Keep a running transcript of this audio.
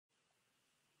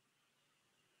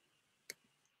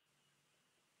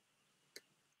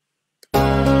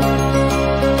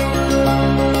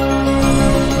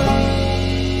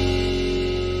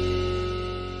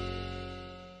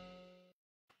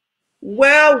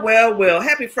Well.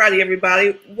 Happy Friday,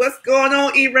 everybody. What's going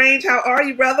on, E-Range? How are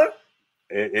you, brother?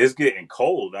 It's getting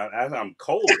cold. I'm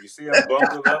cold. You see, I'm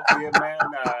bundled up here, man.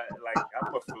 Like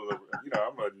I'm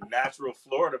a natural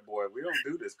Florida boy. We don't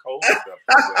do this cold stuff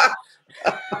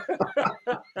like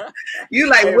that. You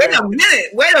like, Hey, wait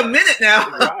man. a minute now.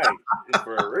 Right,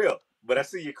 for real. But I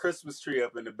see your Christmas tree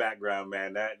up in the background,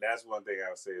 man. That's one thing I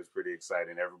would say is pretty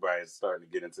exciting. Everybody's starting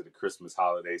to get into the Christmas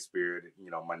holiday spirit.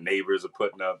 My neighbors are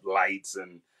putting up lights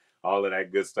and all of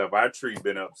that good stuff. Our tree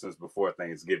been up since before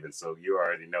Thanksgiving, so you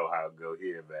already know how it go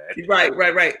here, man.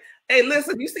 Right. Hey,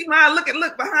 listen, you see mine? Look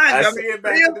behind you. I see it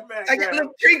back in the background. I got a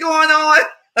little tree going on.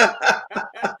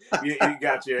 you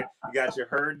got your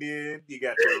herd in. You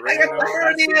got your red. I got the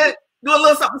herd in. Do a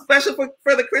little something special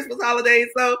for the Christmas holidays.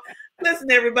 So,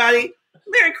 listen, everybody.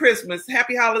 Merry Christmas.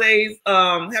 Happy holidays.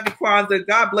 Happy Kwanzaa.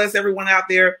 God bless everyone out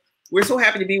there. We're so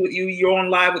happy to be with you. You're on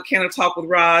live with Canada Talk with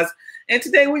Roz. And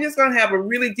today we're just going to have a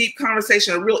really deep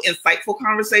conversation, a real insightful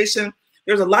conversation.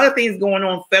 There's a lot of things going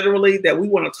on federally that we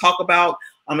want to talk about.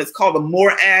 It's called the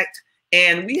MORE Act.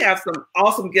 And we have some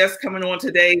awesome guests coming on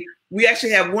today. We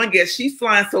actually have one guest. She's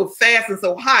flying so fast and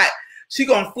so hot. She's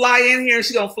going to fly in here and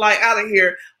she's going to fly out of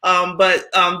here. But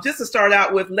just to start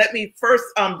out with, let me first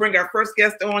bring our first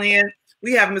guest on in.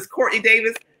 We have Miss Courtney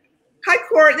Davis. Hi,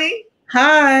 Courtney.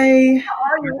 Hi. How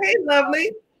are you? Hey,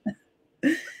 lovely.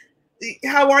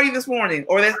 How are you this morning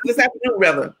or this afternoon,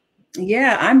 rather?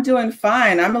 Yeah, I'm doing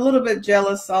fine. I'm a little bit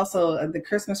jealous. Also, the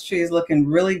Christmas tree is looking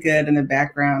really good in the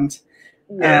background.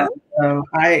 Yeah. So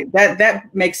that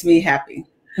makes me happy.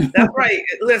 That's right.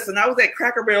 Listen, I was at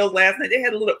Cracker Barrel's last night. They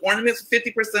had a little ornaments for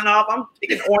 50% off. I'm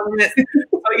taking ornaments.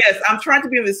 So yes, I'm trying to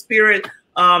be in the spirit.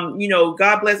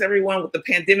 God bless everyone with the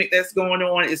pandemic that's going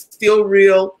on. It's still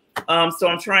real. So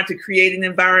I'm trying to create an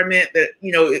environment that,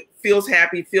 it feels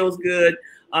happy, feels good,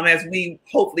 as we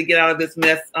hopefully get out of this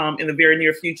mess in the very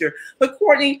near future. But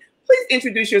Courtney, please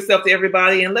introduce yourself to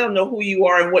everybody and let them know who you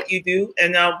are and what you do.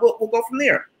 And we'll go from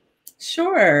there.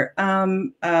 Sure.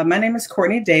 My name is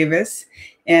Courtney Davis,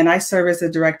 and I serve as the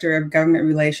Director of Government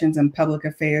Relations and Public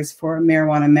Affairs for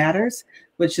Marijuana Matters,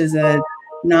 which is a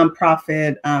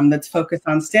nonprofit that's focused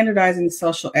on standardizing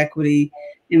social equity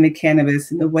in the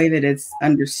cannabis in the way that it's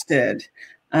understood.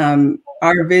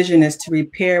 Our vision is to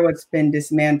repair what's been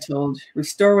dismantled,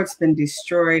 restore what's been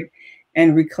destroyed,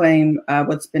 and reclaim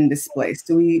what's been displaced.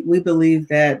 So we believe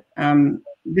that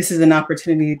this is an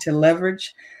opportunity to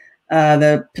leverage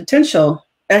the potential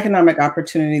economic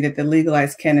opportunity that the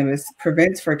legalized cannabis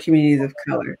presents for communities of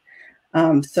color.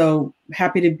 So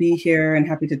happy to be here and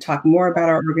happy to talk more about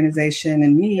our organization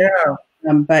and me.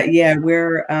 Yeah. But yeah,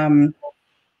 we're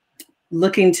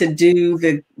looking to do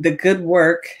the good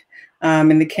work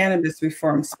in the cannabis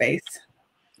reform space.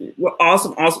 Well,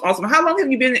 awesome. How long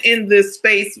have you been in this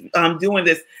space doing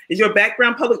this? Is your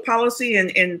background public policy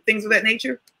and things of that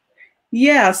nature?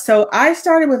 Yeah, so I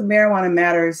started with Marijuana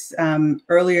Matters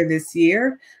earlier this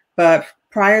year, but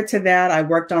prior to that, I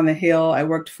worked on the Hill. I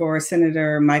worked for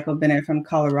Senator Michael Bennet from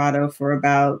Colorado for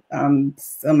about,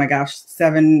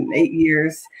 7, 8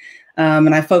 years.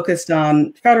 And I focused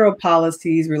on federal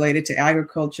policies related to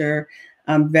agriculture,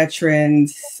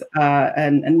 veterans,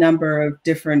 and a number of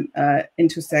different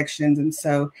intersections. And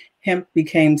so hemp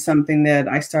became something that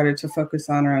I started to focus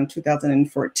on around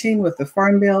 2014 with the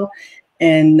Farm Bill.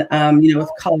 And, with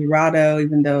Colorado,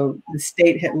 even though the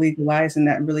state had legalized and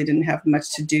that really didn't have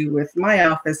much to do with my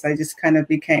office, I just kind of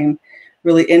became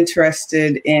really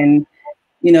interested in,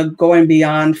 going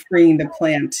beyond freeing the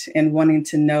plant and wanting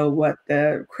to know what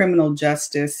the criminal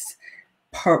justice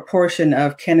portion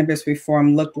of cannabis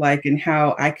reform looked like and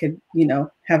how I could,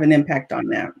 have an impact on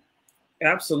that.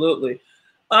 Absolutely.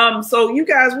 So you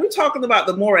guys, we're talking about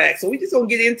the MORE Act. So we just gonna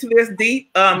get into this deep.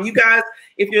 You guys,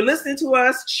 if you're listening to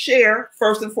us, share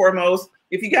first and foremost.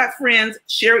 If you got friends,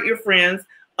 share with your friends.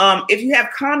 If you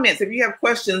have comments, if you have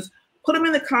questions, put them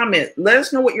in the comments. Let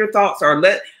us know what your thoughts are.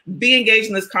 Be engaged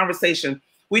in this conversation.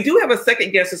 We do have a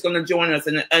second guest that's going to join us,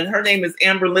 and her name is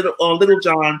Amber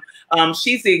Littlejohn.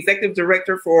 She's the executive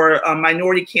director for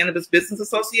Minority Cannabis Business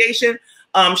Association.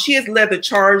 She has led the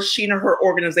charge, she and her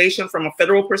organization, from a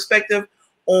federal perspective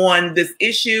on this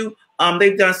issue.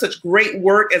 They've done such great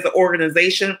work as an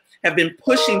organization, have been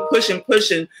pushing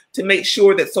to make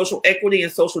sure that social equity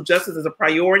and social justice is a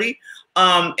priority.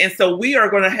 And so we are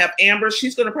going to have Amber.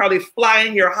 She's going to probably fly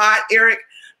in here hot, Eric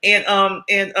and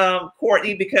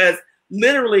Courtney, because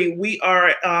literally we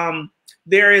are,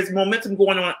 there is momentum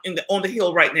going on on the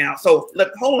Hill right now. So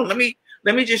hold on,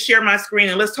 let me just share my screen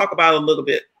and let's talk about it a little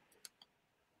bit.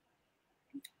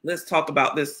 Let's talk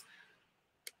about this.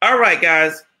 All right,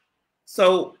 guys.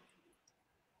 So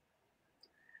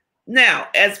now,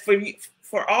 as for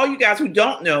for all you guys who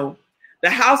don't know, the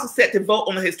House is set to vote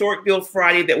on a historic bill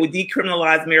Friday that would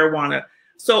decriminalize marijuana.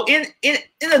 So in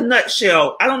a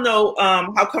nutshell, I don't know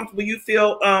how comfortable you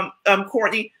feel,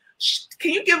 Courtney.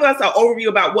 Can you give us an overview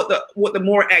about what the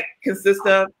MORE Act consists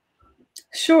of?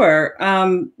 Sure.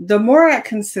 The MORE Act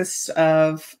consists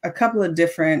of a couple of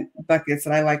different buckets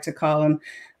that I like to call them.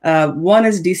 One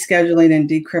is descheduling and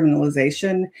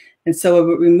decriminalization. And so it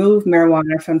would remove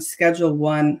marijuana from Schedule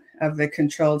I of the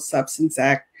Controlled Substance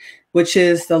Act, which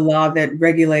is the law that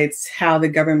regulates how the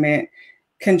government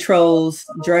controls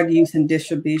drug use and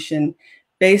distribution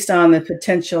based on the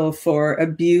potential for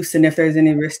abuse and if there's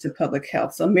any risk to public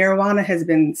health. So marijuana has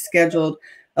been scheduled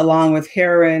along with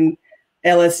heroin,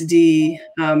 LSD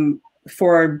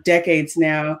for decades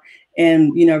now.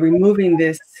 And, removing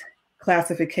this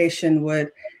classification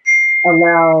would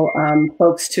allow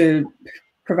folks to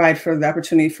provide for the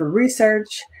opportunity for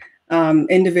research.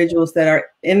 Individuals that are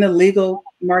in the legal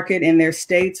market in their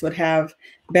states would have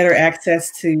better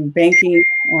access to banking.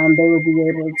 They would be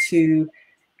able to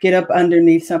get up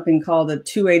underneath something called the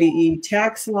 280E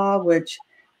tax law, which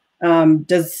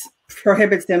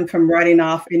prohibits them from writing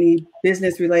off any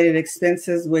business-related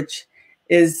expenses, which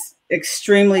is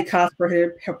extremely cost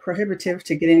prohibitive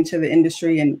to get into the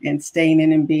industry and staying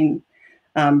in and being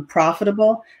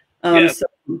profitable. Yes.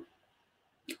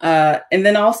 And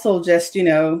then also just,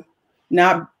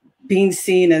 not being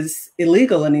seen as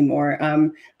illegal anymore.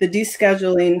 The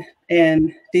descheduling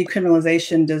and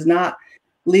decriminalization does not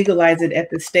legalize it at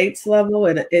the state's level.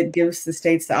 It gives the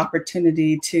states the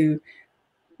opportunity to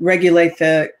regulate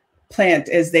the plant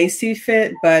as they see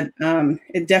fit, but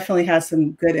it definitely has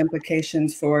some good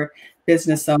implications for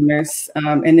business owners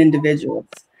and individuals.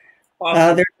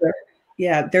 Awesome.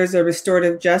 There's a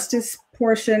restorative justice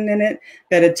portion in it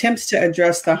that attempts to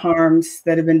address the harms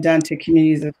that have been done to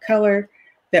communities of color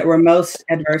that were most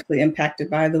adversely impacted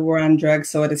by the war on drugs.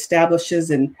 So it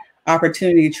establishes an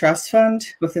opportunity trust fund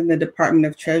within the Department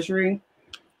of Treasury.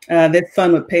 This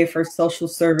fund would pay for social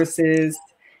services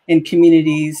in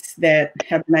communities that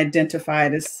have been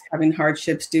identified as having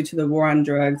hardships due to the war on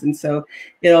drugs. And so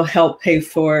it'll help pay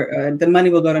for, the money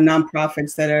will go to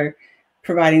nonprofits that are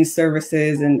providing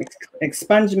services and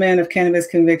expungement of cannabis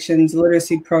convictions,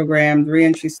 literacy programs,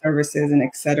 reentry services, and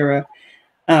et cetera.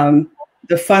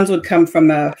 The funds would come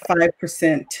from a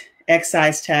 5%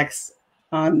 excise tax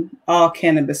on all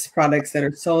cannabis products that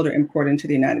are sold or imported into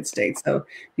the United States. So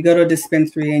you go to a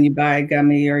dispensary and you buy a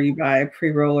gummy or you buy a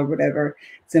pre-roll or whatever,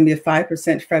 it's going to be a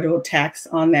 5% federal tax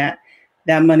on that.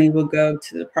 That money will go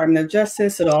to the Department of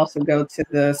Justice. It'll also go to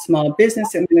the Small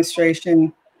Business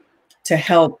Administration to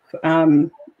help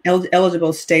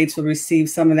eligible states will receive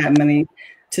some of that money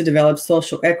to develop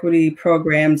social equity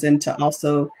programs and to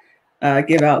also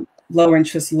give out low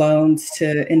interest loans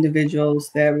to individuals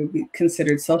that would be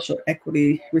considered social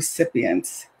equity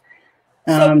recipients.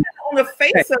 So on the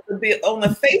face of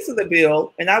the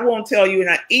bill, and I won't tell you,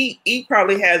 and E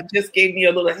probably has just gave me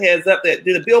a little heads up that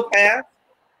did the bill pass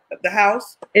at the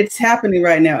House? It's happening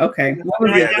right now. Okay.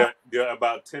 Yeah,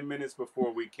 about 10 minutes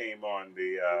before we came on,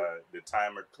 the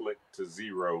timer clicked to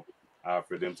 0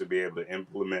 for them to be able to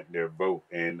implement their vote,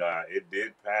 and it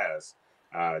did pass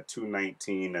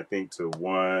 219, I think, to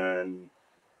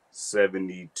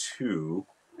 172.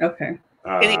 Okay.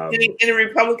 Any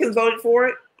Republicans voted for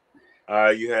it?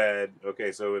 You had,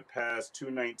 so it passed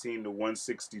 219 to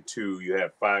 162. You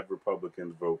had 5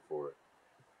 Republicans vote for it.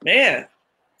 Man.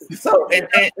 So, and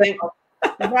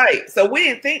right. So we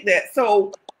didn't think that.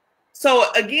 So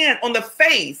again, on the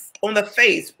face,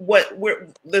 what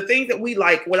the things that we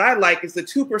like, what I like is the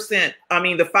 2%. I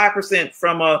mean, the 5%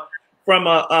 from a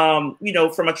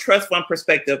trust fund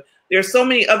perspective. There's so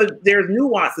many there's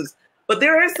nuances, but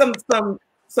there is some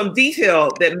detail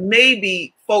that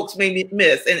maybe folks may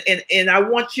miss. And I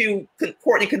want you,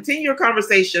 Courtney, continue your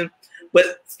conversation,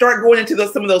 but start going into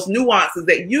some of those nuances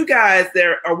that you guys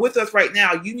that are with us right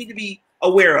now, you need to be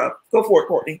aware of. Go for it,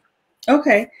 Courtney.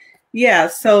 Okay. Yeah.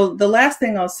 So the last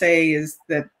thing I'll say is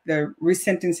that the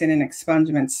resentencing and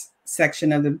expungements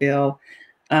section of the bill,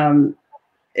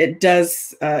 it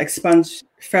does expunge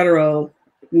federal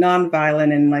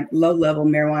nonviolent and low-level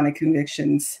marijuana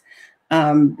convictions.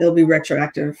 It'll be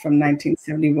retroactive from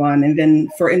 1971. And then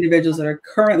for individuals that are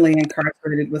currently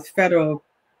incarcerated with federal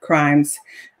crimes,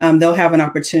 they'll have an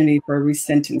opportunity for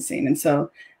resentencing. And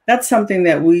so that's something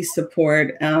that we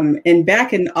support. And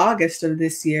back in August of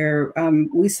this year,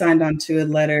 we signed on to a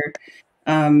letter,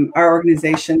 our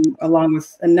organization, along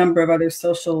with a number of other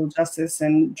social justice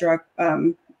and drug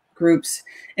groups,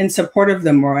 in support of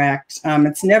the MORE Act.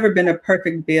 It's never been a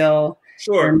perfect bill.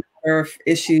 Sure. There are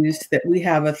issues that we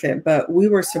have with it, but we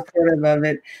were supportive of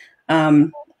it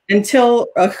Until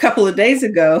a couple of days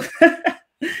ago.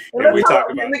 And we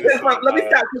talked about this let me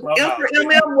stop.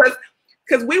 M4MM was,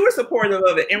 because we were supportive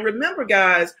of it. And remember,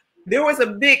 guys, there was a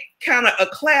big kind of a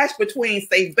clash between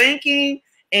safe banking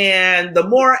and the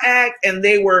MORE Act, and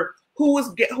they were who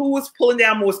was pulling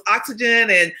down most oxygen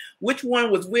and which one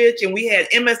was which. And we had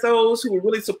MSOs who were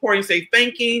really supporting safe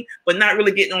banking, but not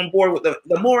really getting on board with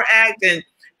the MORE Act.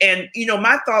 And you know,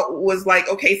 my thought was like,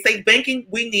 okay, safe banking,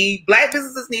 Black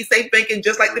businesses need safe banking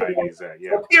just like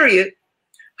the period.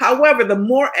 However, the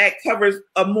MORE Act covers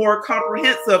a more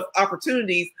comprehensive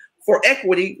opportunities for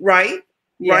equity, right?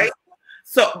 Yes. Right.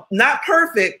 So not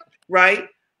perfect, right?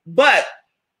 But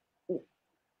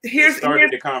here's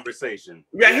the conversation.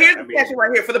 Yeah, here's the question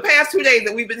right here. For the past 2 days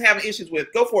that we've been having issues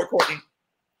with. Go for it, Courtney.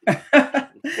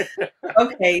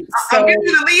 Okay, so I'm giving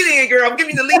you the lead in, girl. I'm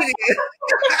giving you the lead in.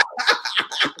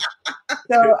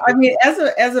 So I mean,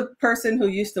 as a person who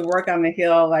used to work on the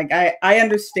Hill, like I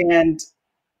understand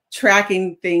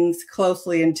tracking things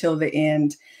closely until the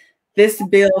end. This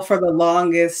bill for the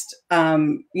longest,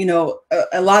 you know,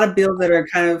 a lot of bills that are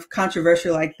kind of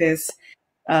controversial like this,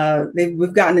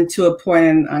 we've gotten into a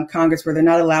point on Congress where they're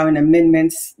not allowing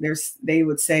amendments. They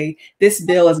would say, this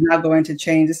bill is not going to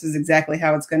change. This is exactly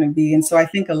how it's going to be. And so I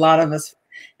think a lot of us,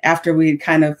 after we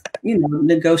kind of, you know,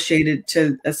 negotiated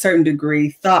to a certain degree,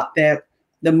 thought that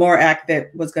the MORE Act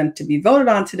that was going to be voted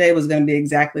on today was going to be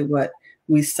exactly what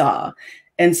we saw.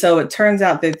 And so it turns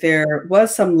out that there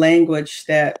was some language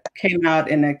that came out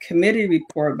in a committee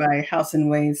report by House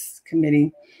and Ways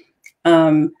Committee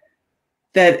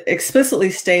that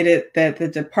explicitly stated that the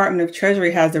Department of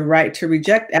Treasury has the right to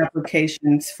reject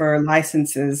applications for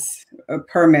licenses or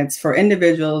permits for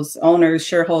individuals, owners,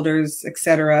 shareholders, et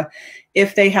cetera,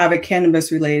 if they have a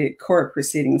cannabis-related court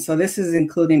proceeding. So this is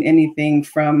including anything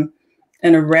from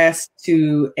an arrest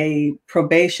to a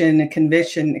probation, a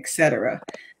conviction, et cetera.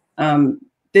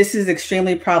 This is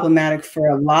extremely problematic for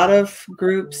a lot of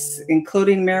groups,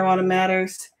 including Marijuana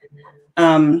Matters.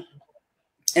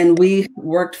 And we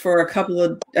worked for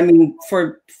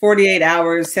for 48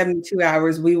 hours, 72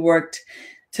 hours, we worked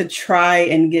to try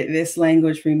and get this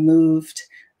language removed.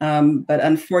 But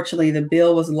unfortunately, the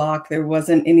bill was locked. There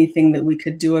wasn't anything that we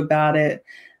could do about it.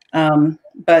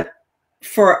 But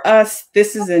for us,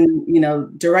 this is in, you know,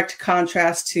 direct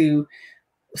contrast to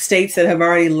states that have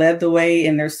already led the way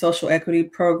in their social equity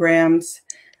programs.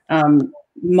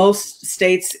 Most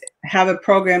states have a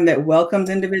program that welcomes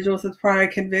individuals with prior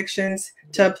convictions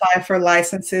to apply for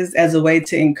licenses as a way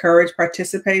to encourage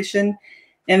participation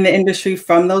in the industry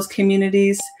from those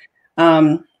communities.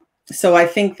 So I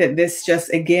think that this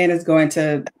just, again, is going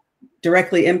to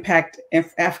directly impact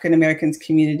African Americans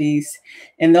communities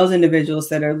and those individuals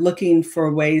that are looking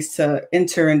for ways to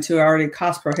enter into already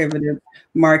cost prohibitive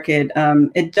market.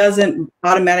 It doesn't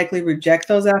automatically reject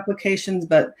those applications,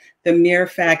 but the mere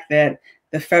fact that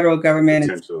the federal government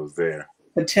is there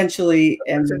potentially,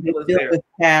 and the bill is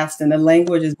passed and the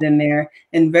language is in there,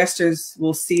 investors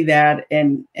will see that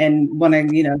and want to,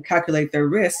 you know, calculate their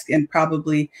risk and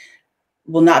probably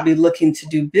will not be looking to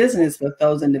do business with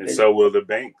those individuals. And so will the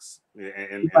banks,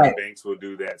 and the banks will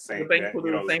do that same thing.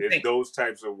 You know, it's those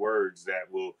types of words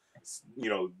that will, you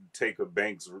know, take a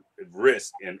bank's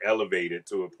risk and elevate it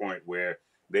to a point where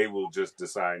they will just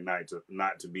decide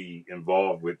not to be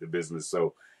involved with the business.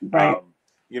 So,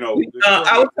 you know,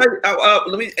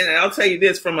 I'll tell you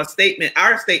this from a statement.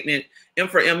 Our statement,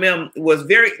 M4MM, was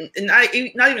very not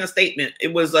even a statement.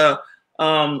 It was a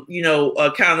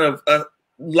kind of a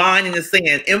line in the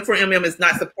sand. M4MM is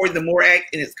not supporting the MORE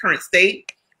Act in its current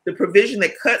state. The provision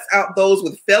that cuts out those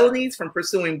with felonies from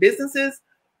pursuing businesses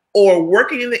or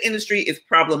working in the industry is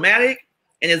problematic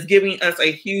and is giving us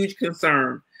a huge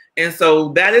concern. And so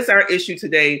that is our issue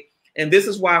today. And this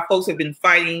is why folks have been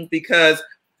fighting, because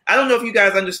I don't know if you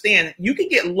guys understand, you can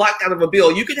get locked out of a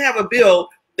bill. You can have a bill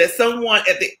that someone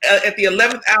at the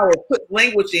 11th hour put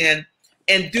language in,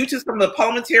 and due to some of the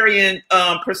parliamentarian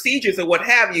procedures or what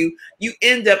have you, you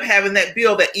end up having that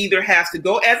bill that either has to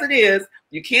go as it is,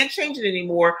 you can't change it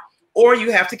anymore, or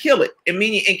you have to kill it. And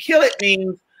kill it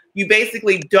means you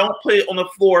basically don't put it on the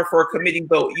floor for a committee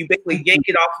vote. You basically yank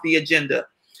it off the agenda.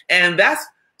 And that's,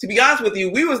 to be honest with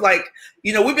you, we was like,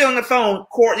 you know, we've been on the phone,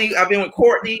 Courtney. I've been with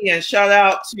Courtney, and shout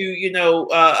out to, you know,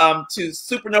 to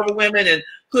Supernova Women and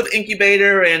Hood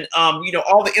Incubator and, you know,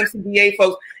 all the MCBA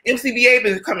folks. MCBA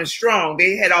been coming strong.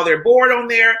 They had all their board on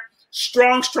there,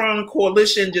 strong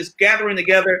coalition, just gathering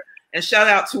together. And shout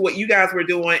out to what you guys were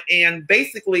doing. And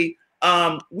basically,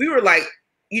 we were like,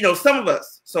 you know, some of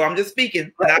us. So I'm just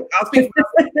speaking. And I'll speak for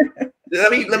myself.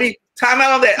 Let me time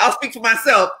out on that. I'll speak for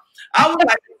myself. I was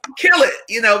like, kill it,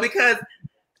 you know, because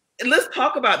let's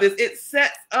talk about this. It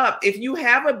sets up, if you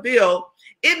have a bill,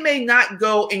 it may not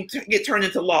go and get turned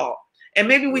into law. And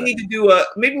maybe we need to do a,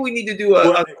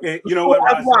 well, you know what,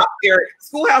 Roz? Rock, Eric,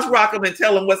 Schoolhouse Rock them and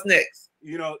tell them what's next.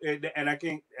 You know, and I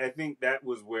think that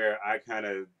was where I kind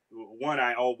of,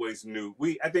 I always knew,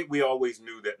 I think we always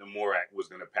knew that the MORE Act was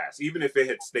going to pass, even if it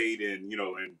had stayed in, you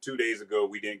know, and 2 days ago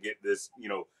we didn't get this, you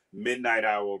know, midnight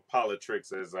hour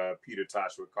politics, as Peter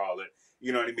Tosh would call it.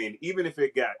 You know what I mean? Even if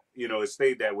it got, you know, it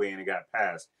stayed that way and it got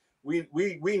passed, we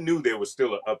knew there was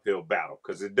still an uphill battle,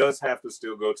 because it does have to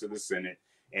still go to the Senate.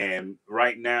 And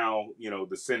right now, you know,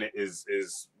 the Senate is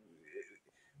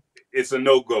it's a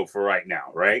no-go for right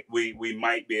now, right? We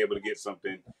might be able to get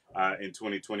something in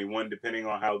 2021, depending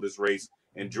on how this race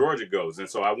in Georgia goes. And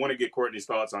so I want to get Courtney's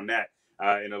thoughts on that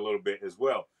in a little bit as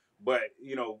well. But,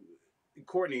 you know,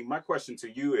 Courtney, my question to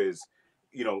you is,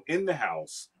 you know, in the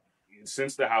House, in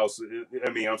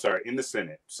the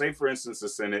Senate, say, for instance, the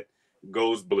Senate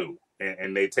goes blue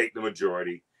and they take the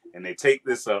majority and they take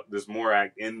this MORE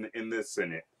Act in the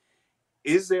Senate.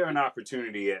 Is there an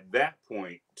opportunity at that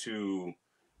point to,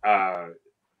 I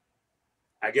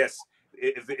guess,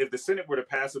 if the Senate were to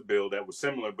pass a bill that was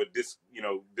similar, but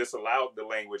disallowed the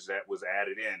language that was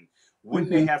added in,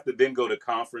 wouldn't they have to then go to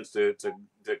conference to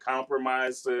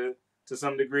compromise to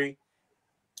some degree?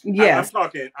 Yes.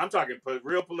 I'm talking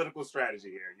real political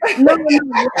strategy here.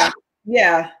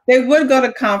 Yeah, they would go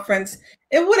to conference.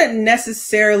 It wouldn't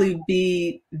necessarily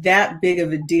be that big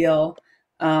of a deal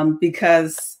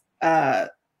because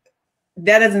that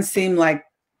doesn't seem like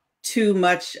too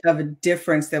much of a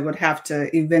difference that would have to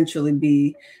eventually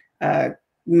be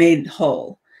made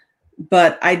whole.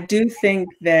 But I do think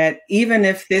that even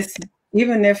if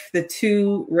the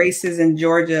two races in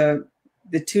Georgia,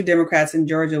 the two Democrats in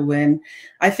Georgia win,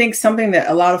 I think something that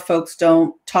a lot of folks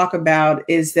don't talk about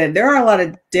is that there are a lot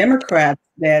of Democrats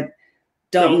that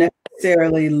don't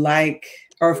necessarily like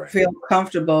or feel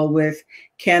comfortable with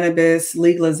cannabis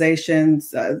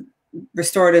legalizations,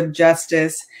 restorative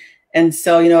justice. And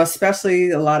so, you know,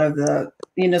 especially a lot of the,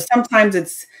 you know, sometimes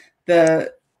it's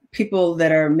the people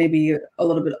that are maybe a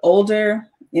little bit older,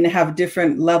 you know, have a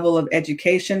different level of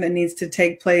education that needs to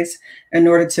take place in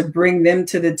order to bring them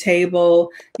to the table.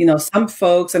 You know, some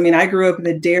folks, I mean, I grew up in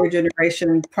the DARE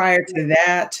generation prior to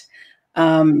that,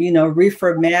 you know,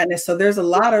 reefer madness. So there's a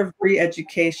lot of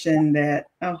re-education that,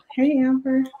 oh, hey,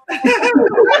 Amber.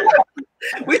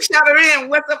 We shout her in.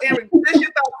 What's up, Amber? This your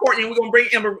thought, Courtney. We're going to bring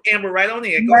Amber right on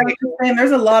in. Go ahead.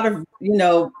 There's a lot of, you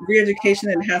know, re-education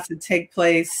that has to take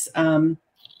place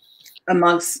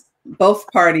amongst both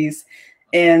parties.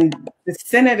 And the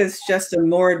Senate is just a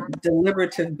more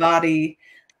deliberative body.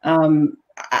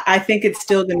 I think it's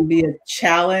still going to be a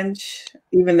challenge,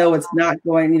 even though it's not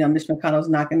going, you know, Mitch McConnell's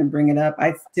not going to bring it up.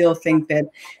 I still think that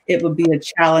it would be a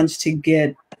challenge to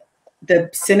get the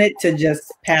Senate to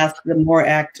just pass the MORE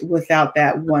Act without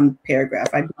that one paragraph.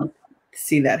 I don't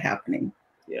see that happening.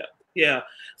 Yeah.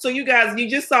 So you guys, you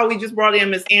just saw, we just brought in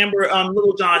Ms. Amber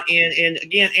Littlejohn in. And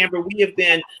again, Amber, we have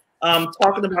been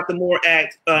talking about the MORE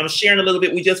Act, sharing a little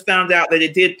bit. We just found out that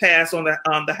it did pass on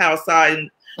the House side,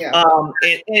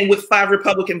 and with 5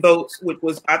 Republican votes, which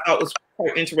I thought was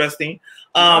quite interesting.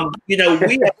 You know,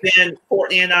 we have been,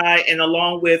 Courtney and I, and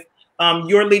along with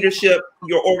your leadership,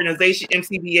 your organization,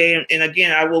 MCBA, and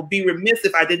again, I will be remiss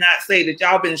if I did not say that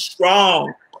y'all been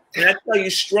strong. And I tell you,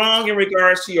 strong in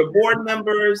regards to your board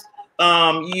members,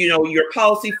 you know, your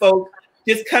policy folks,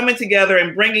 just coming together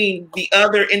and bringing the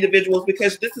other individuals,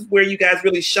 because this is where you guys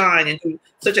really shine and do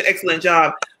such an excellent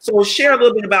job. So share a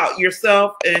little bit about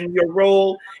yourself and your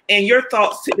role and your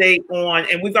thoughts today on,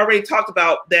 and we've already talked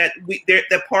about that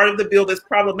that part of the bill that's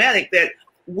problematic, that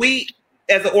we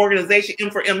as an organization,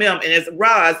 M for MM, and as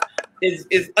Roz,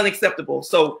 is unacceptable.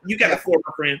 So you got the floor,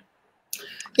 my friend.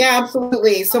 Yeah,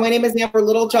 absolutely. So my name is Amber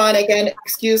Littlejohn. Again,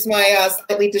 excuse my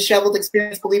slightly disheveled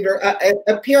appearance. Believe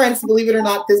it or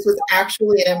not, this was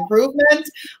actually an improvement.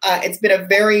 It's been a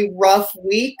very rough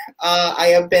week.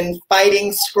 I have been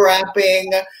fighting,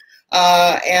 scrapping,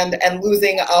 and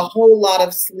losing a whole lot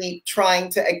of sleep trying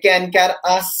to, again, get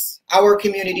our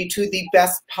community to the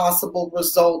best possible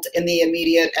result in the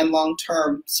immediate and long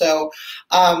term. So,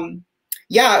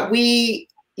 yeah,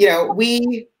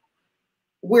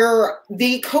 we're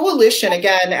the coalition,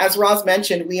 again, as Roz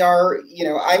mentioned, we are, you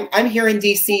know, I'm here in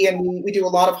DC, and we do a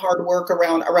lot of hard work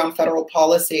around federal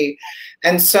policy.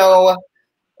 And so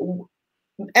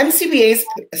MCBA's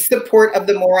support of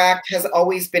the MORE Act has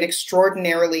always been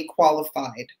extraordinarily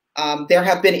qualified. There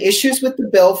have been issues with the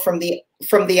bill from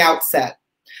the outset.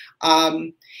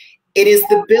 It is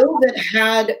the bill that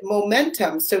had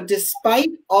momentum. So despite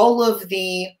all of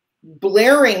the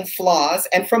blaring flaws,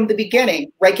 and from the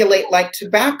beginning, regulate like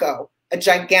tobacco, a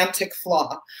gigantic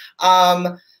flaw.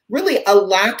 Really a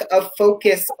lack of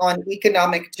focus on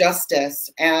economic justice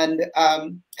and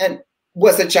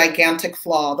was a gigantic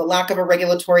flaw. The lack of a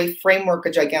regulatory framework,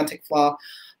 a gigantic flaw.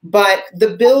 But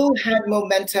the bill had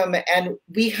momentum, and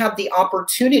we have the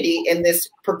opportunity in this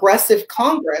progressive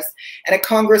Congress, and a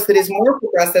Congress that is more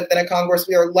progressive than a Congress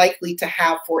we are likely to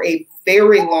have for a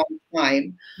very long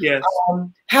time. Yes.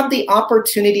 Have the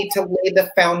opportunity to lay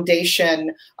the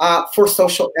foundation for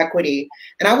social equity.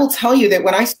 And I will tell you that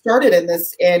when I started in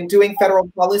this, in doing federal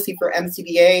policy for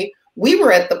MCBA, we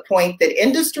were at the point that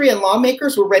industry and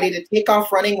lawmakers were ready to take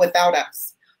off running without us.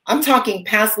 I'm talking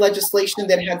past legislation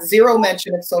that had zero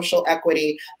mention of social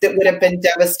equity that would have been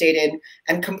devastated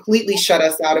and completely shut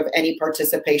us out of any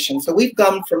participation. So we've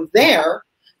gone from there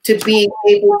to being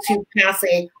able to pass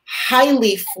a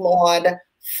highly flawed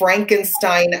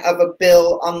Frankenstein of a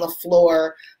bill on the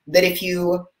floor that, if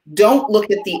you don't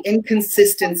look at the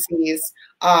inconsistencies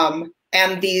and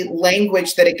the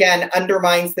language that, again,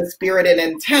 undermines the spirit and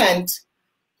intent,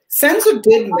 sends a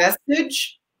good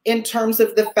message in terms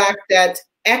of the fact that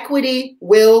equity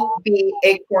will be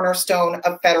a cornerstone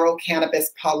of federal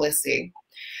cannabis policy.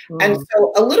 And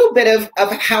so a little bit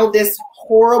of how this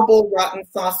horrible rotten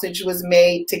sausage was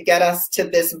made to get us to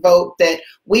this vote that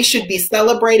we should be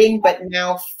celebrating, but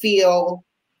now feel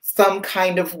some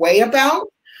kind of way about.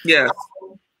 Yes.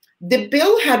 The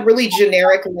bill had really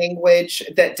generic language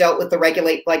that dealt with the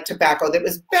regulate like tobacco that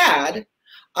was bad.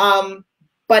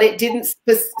 But it didn't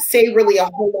say really a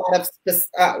whole lot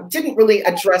of, didn't really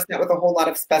address that with a whole lot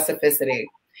of specificity.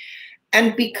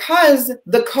 And because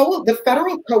the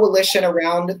federal coalition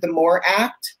around the MORE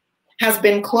Act has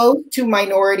been closed to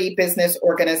minority business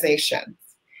organizations.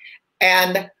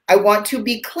 And I want to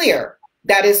be clear,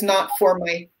 that is not for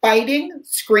my fighting,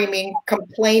 screaming,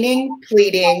 complaining,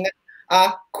 pleading.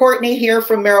 Courtney here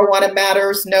from Marijuana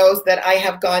Matters knows that I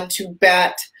have gone to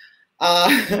bat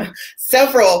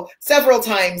several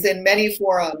times in many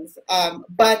forums,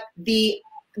 but the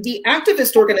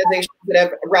activist organizations that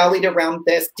have rallied around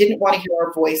this didn't want to hear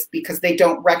our voice because they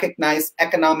don't recognize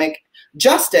economic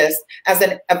justice as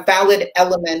a valid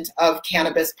element of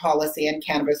cannabis policy and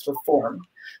cannabis reform.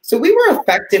 So we were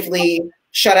effectively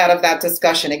shut out of that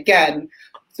discussion again.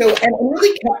 So, and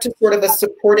really kept to sort of a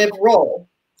supportive role.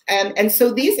 And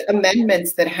so these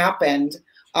amendments that happened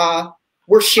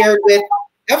were shared with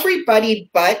everybody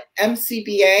but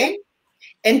MCBA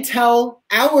until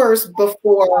hours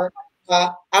before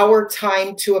our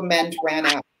time to amend ran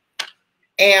out.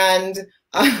 And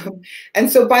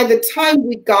so by the time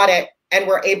we got it and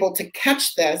were able to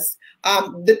catch this,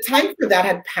 the time for that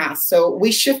had passed. So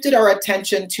we shifted our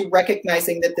attention to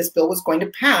recognizing that this bill was going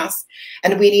to pass,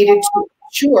 and we needed to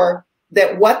ensure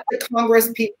that what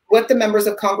the members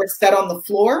of Congress said on the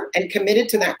floor and committed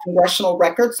to that congressional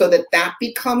record, so that that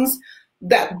becomes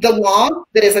the law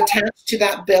that is attached to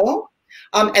that bill.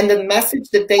 And the message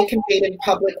that they conveyed in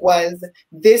public was,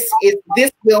 this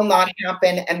will not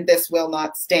happen and this will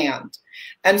not stand.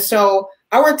 And so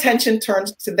our attention turned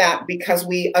to that because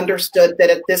we understood that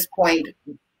at this point,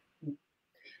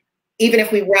 even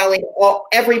if we rallied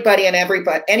anybody and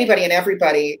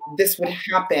everybody, this would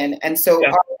happen. And so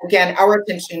again, our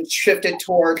attention shifted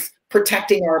towards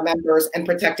protecting our members and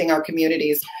protecting our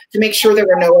communities to make sure there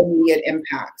were no immediate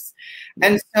impacts.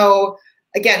 And so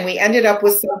again, we ended up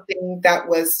with something that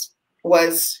was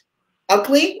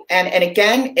ugly. And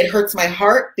again, it hurts my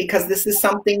heart because this is a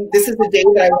day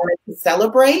that I wanted to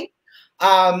celebrate.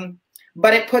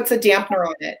 But it puts a dampener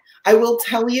on it. I will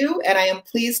tell you, and I am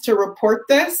pleased to report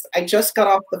this, I just got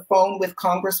off the phone with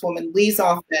Congresswoman Lee's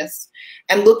office,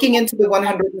 and looking into the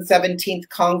 117th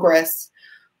Congress,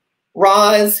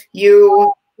 Roz,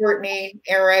 you, Courtney,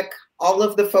 Eric, all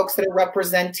of the folks that are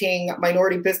representing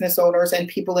minority business owners and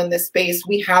people in this space,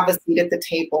 we have a seat at the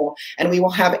table, and we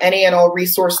will have any and all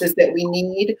resources that we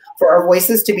need for our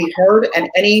voices to be heard,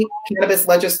 and any cannabis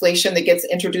legislation that gets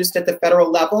introduced at the federal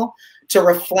level to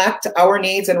reflect our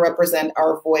needs and represent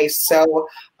our voice. So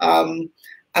I'm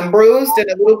bruised and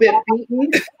a little bit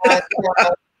beaten.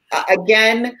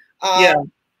 Again,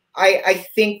 I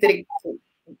think that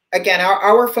again,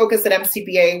 our focus at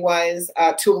MCBA was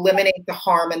to eliminate the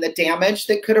harm and the damage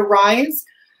that could arise.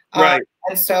 Right.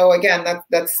 And so again,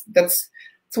 that's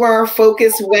where our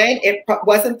focus went. It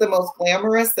wasn't the most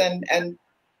glamorous and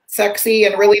sexy,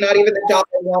 and really not even the job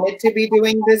I wanted to be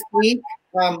doing this week.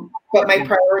 But my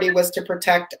priority was to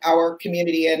protect our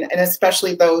community, and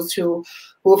especially those who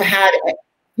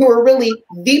are really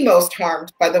the most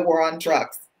harmed by the war on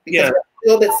drugs. Because a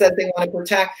bill that says they want to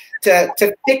protect,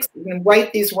 to fix and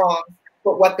right these wrongs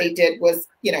but what they did was,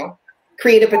 you know,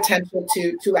 create a potential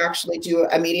to actually do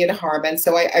immediate harm. And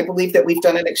so I believe that we've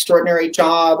done an extraordinary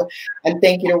job. And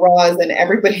thank you to Roz and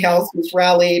everybody else who's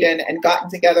rallied and gotten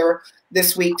together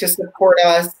this week to support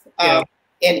us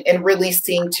in really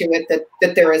seeing to it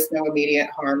that there is no immediate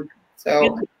harm.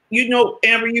 So. You know,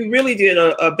 Amber, you really did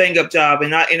a bang up job,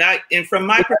 and from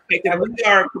my perspective, we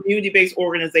are a community-based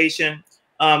organization.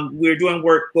 We're doing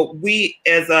work, but we,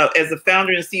 as a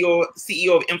founder and CEO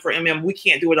of M4MM, we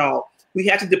can't do it all. We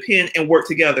have to depend and work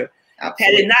together. Absolutely.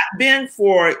 Had it not been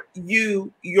for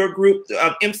you, your group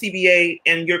of MCBA,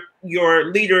 and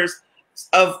your leaders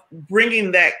of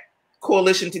bringing that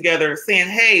coalition together, saying,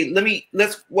 "Hey,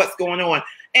 let's what's going on,"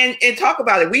 and talk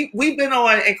about it. We've been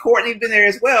on, and Courtney's been there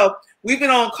as well. We've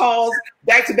been on calls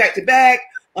back to back to back.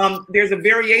 There's a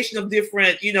variation of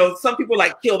different, you know, some people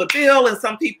like kill the bill, and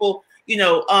some people, you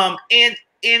know, and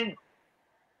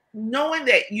knowing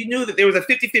that you knew that there was a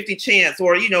 50-50 chance,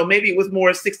 or, you know, maybe it was more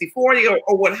 60-40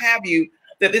 or what have you,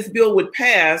 that this bill would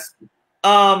pass.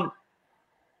 Do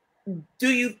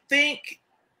you think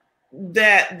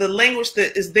that the language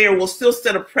that is there will still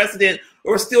set a precedent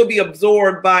or still be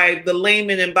absorbed by the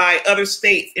layman and by other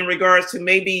states in regards to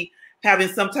maybe having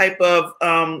some type of,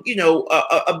 you know,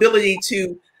 ability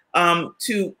to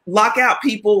lock out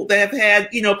people that have had,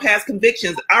 you know, past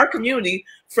convictions, our community,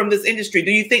 from this industry?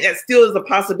 Do you think that still is a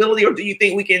possibility, or do you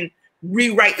think we can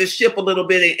rewrite the ship a little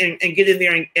bit and get in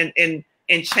there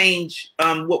and change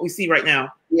what we see right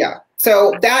now? Yeah.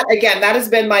 So that, again, that has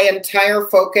been my entire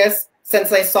focus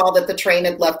since I saw that the train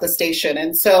had left the station.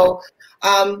 And so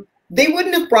they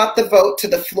wouldn't have brought the vote to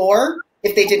the floor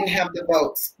if they didn't have the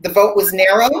votes. The vote was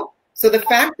narrow. So the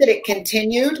fact that it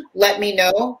continued let me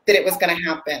know that it was going to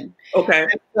happen. Okay.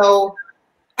 And so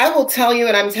I will tell you,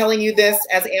 and I'm telling you this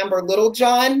as Amber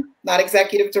Littlejohn, not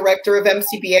executive director of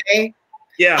MCBA.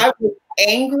 Yeah. I was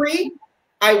angry.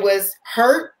 I was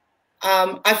hurt.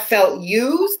 I felt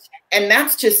used. And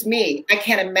that's just me. I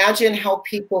can't imagine how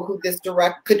people who this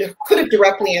could have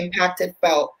directly impacted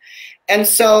felt. And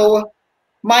so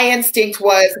my instinct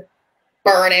was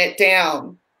burn it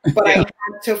down. But I had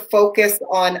to focus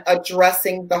on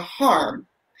addressing the harm.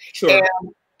 Sure.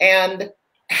 And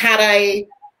had I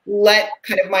let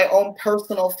kind of my own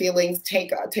personal feelings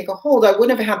take a hold, I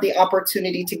wouldn't have had the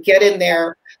opportunity to get in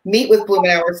there, meet with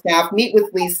Blumenauer staff, meet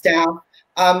with Lee's staff.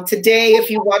 Today,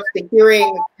 if you watch the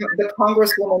hearing, the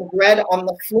Congresswoman read on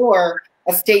the floor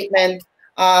a statement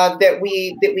that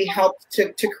we helped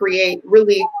to create,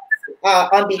 really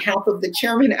on behalf of the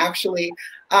chairman, actually,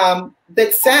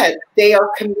 that said they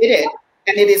are committed,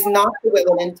 and it is not the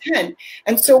will and intent.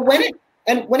 And so when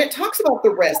it talks about the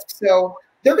risk, so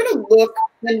they're going to look,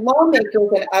 when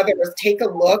lawmakers and others take a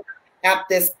look at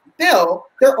this bill,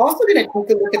 they're also going to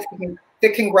take a look at the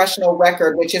congressional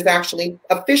record, which is actually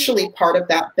officially part of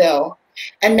that bill.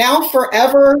 And now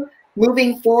forever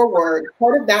moving forward,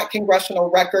 part of that congressional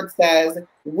record says,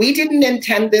 we didn't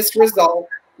intend this result.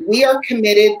 We are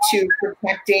committed to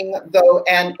protecting, though,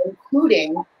 and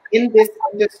including in this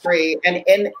industry and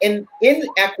in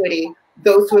equity,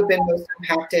 those who have been most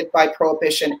impacted by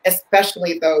prohibition,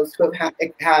 especially those who have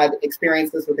had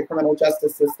experiences with the criminal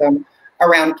justice system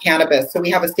around cannabis. So we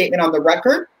have a statement on the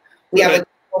record. We have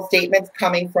statements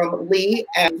coming from Lee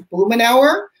and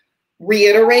Blumenauer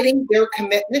reiterating their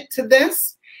commitment to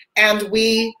this. And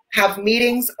we have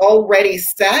meetings already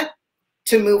set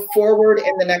to move forward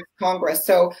in the next Congress.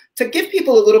 So to give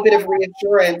people a little bit of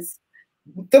reassurance,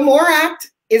 the MORE Act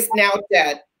is now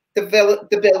dead. The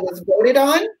bill was voted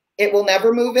on. It will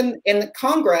never move in the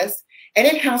Congress, and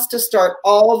it has to start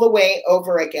all the way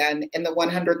over again in the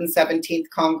 117th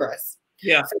Congress.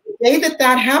 Yeah. So the day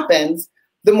that happens,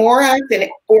 the MORE Act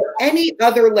or any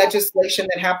other legislation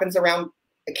that happens around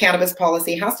cannabis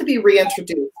policy has to be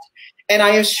reintroduced. And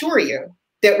I assure you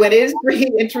that when it is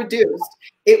reintroduced,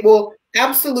 it will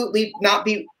absolutely not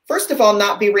be, first of all,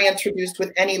 not be reintroduced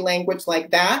with any language like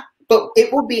that, but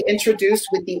it will be introduced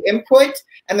with the input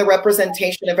and the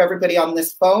representation of everybody on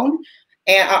this phone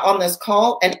and on this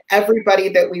call and everybody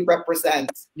that we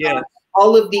represent. Yeah.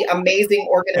 All of the amazing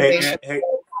organizations I had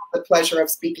the pleasure of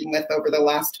speaking with over the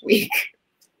last week.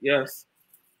 Yes.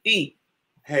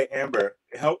 Hey, Amber,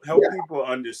 help people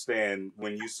understand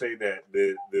when you say that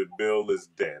the bill is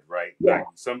dead, right? Yeah. Like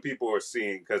some people are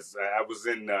seeing, because I was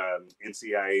in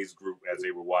NCIA's group as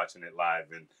they were watching it live,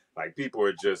 and like people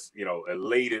are just, you know,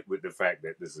 elated with the fact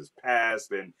that this is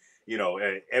passed, and you know,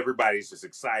 everybody's just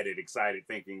excited,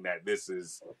 thinking that this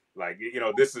is like, you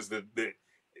know, this is the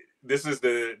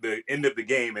end of the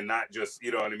game and not just,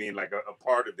 you know what I mean, like a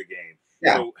part of the game.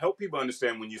 Yeah. So help people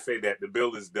understand when you say that the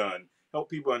bill is done. help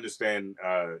people understand,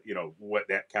 you know, what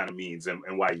that kind of means and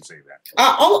why you say that.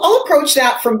 I'll approach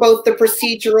that from both the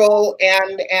procedural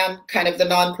and kind of the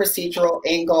non-procedural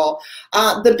angle.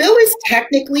 The bill is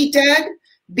technically dead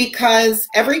because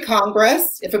every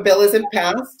Congress, if a bill isn't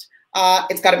passed,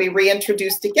 it's got to be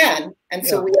reintroduced again. And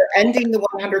so we are ending the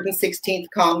 116th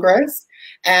Congress,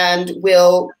 and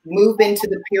we'll move into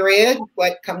the period,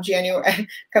 come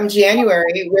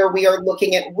January, where we are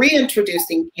looking at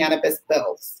reintroducing cannabis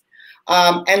bills.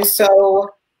 And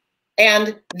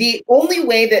the only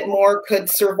way that more could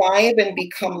survive and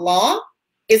become law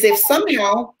is if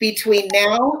somehow between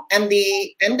now and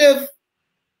the end of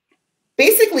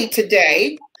basically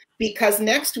today, because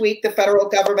next week the federal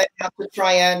government has to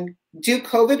try and do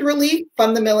COVID relief,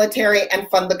 fund the military, and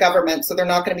fund the government. So they're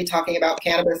not going to be talking about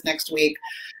cannabis next week.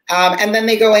 And then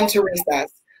they go into recess.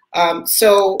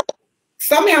 So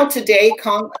somehow today,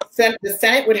 the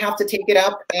Senate would have to take it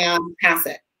up and pass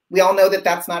it. We all know that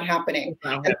that's not happening.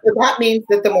 And so that means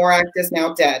that the MORE Act is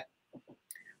now dead.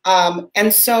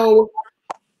 And so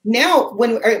now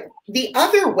the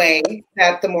other way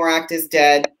that the MORE Act is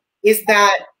dead is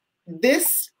that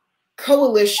this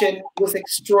coalition was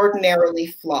extraordinarily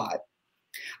flawed.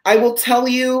 I will tell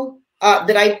you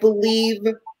that I believe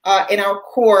in our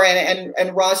core,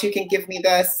 and Roz, you can give me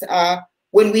this,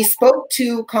 when we spoke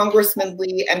to Congressman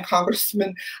Lee and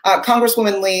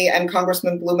Congresswoman Lee and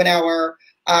Congressman Blumenauer,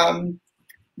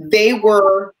 they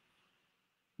were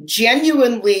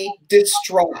genuinely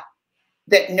distraught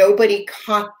that nobody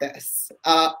caught this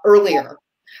earlier.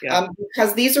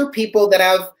 Because these are people that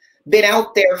have been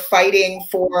out there fighting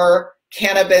for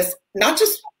cannabis, not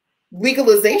just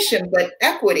legalization, but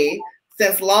equity,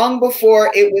 since long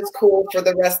before it was cool for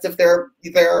the rest of their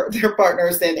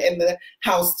partners in the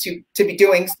House to be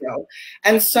doing so.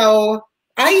 And so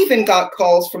I even got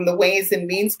calls from the Ways and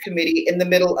Means Committee in the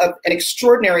middle of an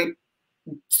extraordinarily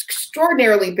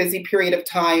busy period of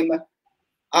time,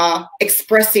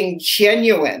 expressing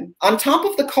genuine, on top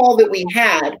of the call that we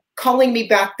had, calling me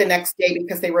back the next day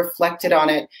because they reflected on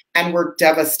it and were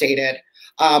devastated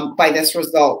by this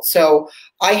result. So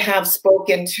I have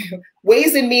spoken to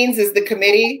Ways and Means is the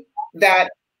committee that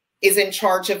is in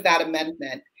charge of that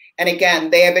amendment. And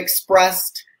again, they have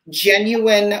expressed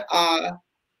genuine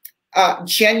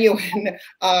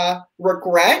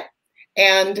regret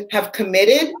and have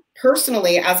committed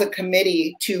personally as a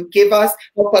committee to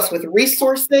help us with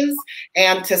resources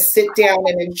and to sit down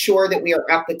and ensure that we are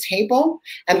at the table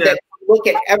and that we look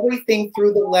at everything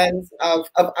through the lens of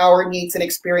our needs and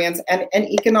experience and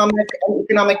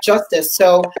economic justice.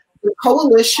 So the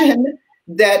coalition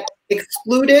that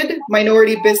excluded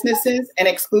minority businesses and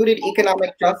excluded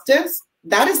economic justice,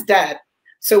 that is dead.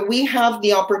 So we have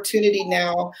the opportunity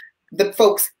now, the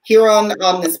folks here on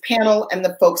this panel and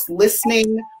the folks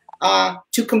listening,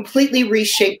 to completely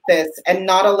reshape this and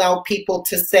not allow people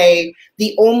to say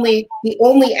the only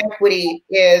equity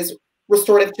is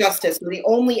restorative justice, or the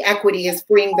only equity is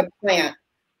freeing the plant.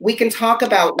 We can talk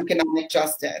about economic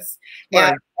justice,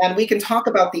 and we can talk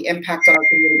about the impact on our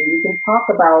community. We can talk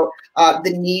about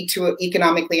the need to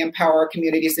economically empower our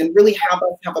communities and really have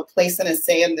us have a place and a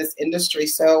say in this industry.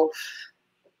 So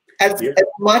as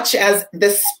much as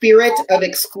the spirit of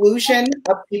exclusion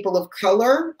of people of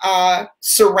color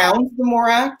surrounds the MORE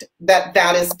Act,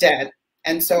 that is dead.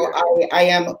 And so I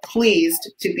am pleased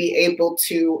to be able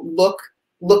to look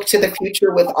to the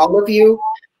future with all of you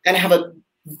and have a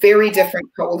very different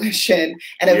coalition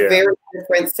and a very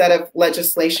different set of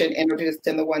legislation introduced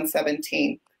in the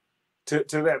 117th. To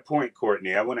that point,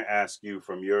 Courtney, I want to ask you,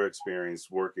 from your experience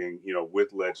working,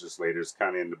 with legislators,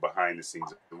 kind of in the behind the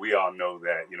scenes. We all know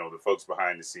that, the folks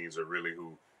behind the scenes are really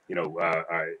who,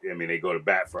 they go to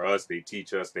bat for us, they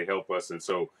teach us, they help us. And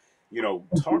so,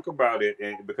 talk about it,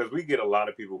 and because we get a lot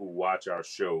of people who watch our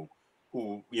show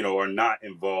who, are not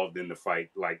involved in the fight,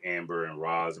 like Amber and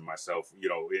Roz and myself,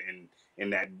 in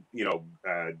that,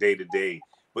 day to day.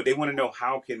 But they want to know,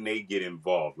 how can they get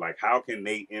involved? Like, how can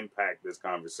they impact this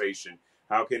conversation?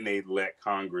 How can they let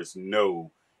Congress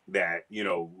know that,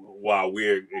 while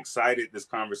we're excited this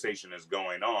conversation is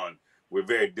going on, we're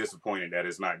very disappointed that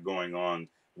it's not going on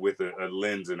with a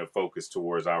lens and a focus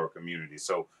towards our community.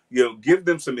 So, give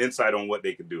them some insight on what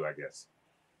they could do, I guess.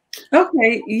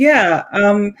 Okay, yeah.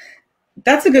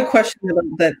 That's a good question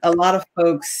that a lot of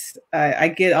folks I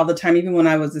get all the time. Even when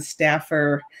I was a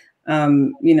staffer,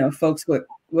 folks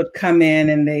would come in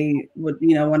and they would,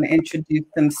 want to introduce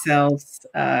themselves,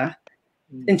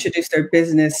 introduce their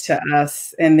business to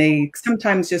us. And they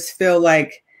sometimes just feel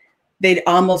like they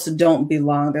almost don't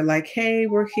belong. They're like, hey,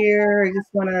 we're here. I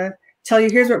just want to tell you,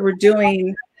 here's what we're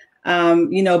doing.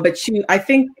 I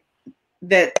think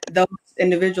that those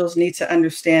individuals need to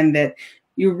understand that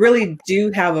you really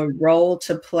do have a role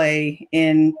to play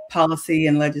in policy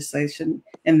and legislation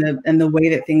and the way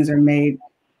that things are made.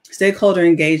 Stakeholder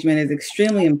engagement is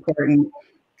extremely important.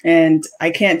 And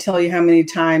I can't tell you how many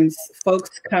times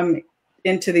folks come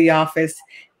into the office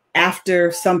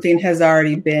after something has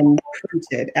already been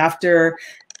printed, after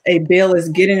a bill is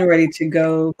getting ready to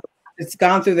go, it's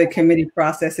gone through the committee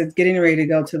process, it's getting ready to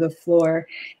go to the floor,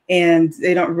 and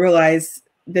they don't realize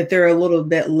that they're a little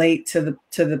bit late to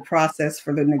the process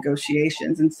for the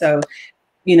negotiations. And so,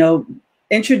 you know,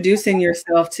 introducing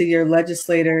yourself to your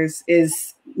legislators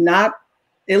is not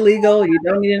illegal. You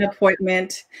don't need an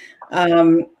appointment.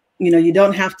 You know, you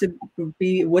don't have to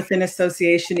be with an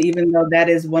association, even though that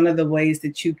is one of the ways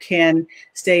that you can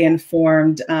stay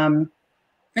informed and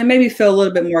maybe feel a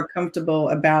little bit more comfortable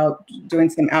about doing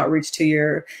some outreach to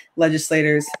your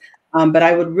legislators. But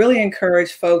I would really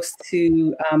encourage folks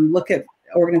to look at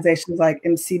organizations like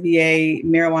MCBA,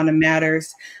 Marijuana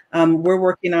Matters. We're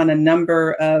working on a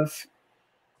number of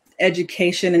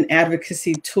education and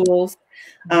advocacy tools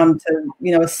to,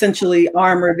 you know, essentially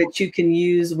armor that you can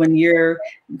use when you're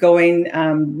going,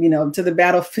 you know, to the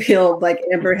battlefield like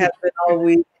Amber has been all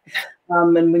week.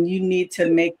 And when you need to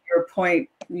make your point,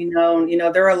 you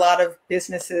know, there are a lot of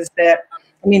businesses that,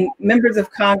 I mean, members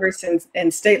of Congress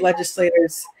and state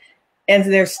legislators and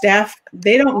their staff,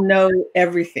 they don't know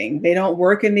everything. They don't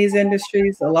work in these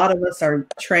industries. A lot of us are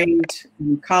trained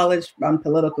in college on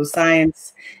political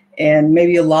science and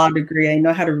maybe a law degree. They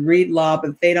know how to read law,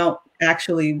 but they don't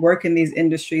actually work in these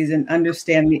industries and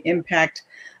understand the impact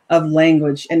of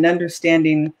language and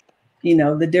understanding, you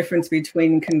know, the difference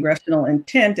between congressional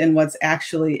intent and what's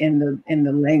actually in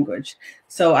the language.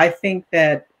 So I think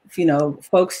that, you know,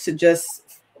 folks to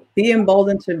just be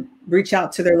emboldened to reach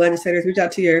out to their legislators, reach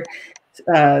out to your,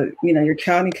 you know, your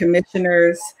county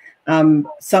commissioners. Some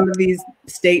of these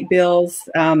state bills,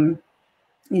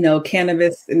 you know,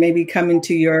 cannabis may be coming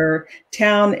to your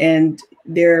town, and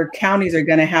their counties are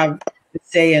going to have a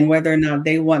say in whether or not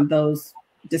they want those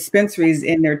dispensaries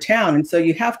in their town. And so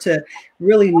you have to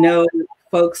really know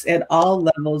folks at all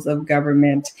levels of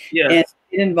government. Yes. And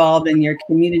get involved in your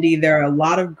community. There are a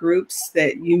lot of groups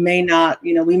that you may not,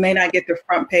 you know, we may not get the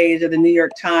front page of the New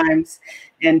York Times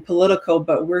and Politico,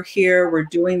 but we're here, we're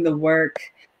doing the work.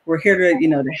 We're here to, you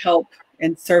know, to help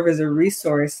and serve as a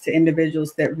resource to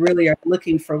individuals that really are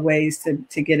looking for ways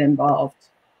to get involved.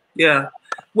 Yeah.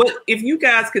 Well, if you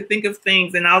guys could think of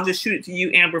things, and I'll just shoot it to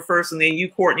you, Amber, first, and then you,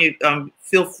 Courtney,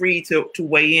 feel free to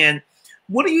weigh in.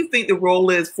 What do you think the role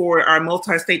is for our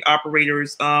multi-state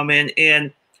operators,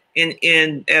 and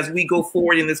as we go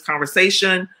forward in this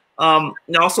conversation,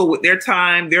 and also with their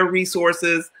time, their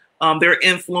resources, their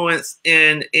influence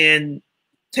in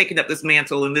taking up this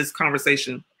mantle in this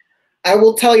conversation? I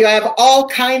will tell you, I have all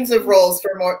kinds of roles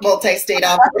for multi-state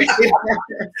operators.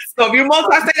 So if you're a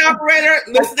multi-state operator,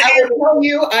 listen to I will tell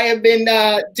you, I have been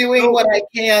doing what I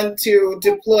can to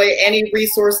deploy any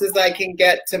resources I can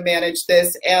get to manage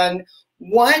this. And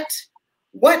what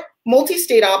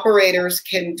multi-state operators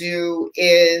can do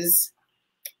is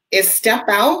step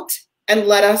out and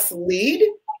let us lead.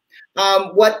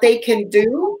 What they can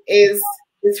do is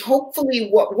hopefully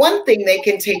one thing they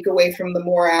can take away from the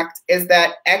MORE Act is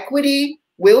that equity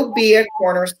will be a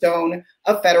cornerstone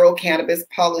of federal cannabis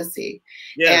policy.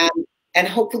 Yeah. And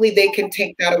hopefully they can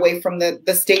take that away from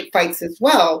the state fights as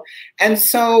well. And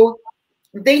so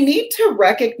they need to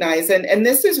recognize, and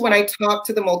this is when I talk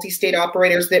to the multi-state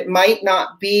operators that might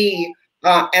not be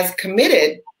as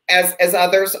committed as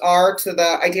others are to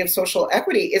the idea of social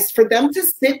equity, is for them to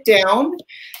sit down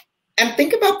and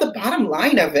think about the bottom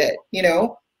line of it, you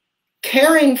know,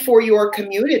 caring for your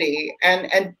community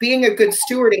and being a good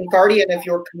steward and guardian of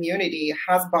your community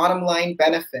has bottom line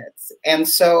benefits. And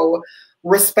so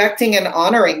respecting and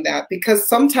honoring that, because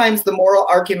sometimes the moral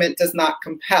argument does not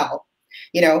compel.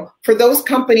 You know, for those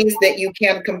companies that you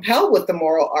can compel with the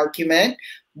moral argument,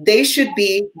 they should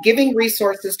be giving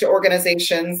resources to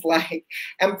organizations like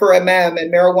M4MM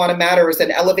and Marijuana Matters and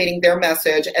elevating their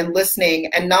message and listening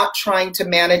and not trying to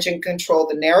manage and control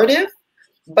the narrative,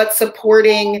 but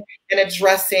supporting and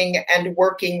addressing and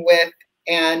working with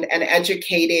and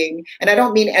educating. And I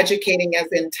don't mean educating as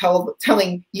in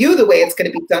telling you the way it's going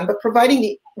to be done, but providing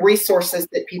the resources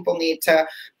that people need to,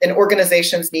 and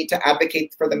organizations need to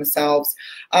advocate for themselves.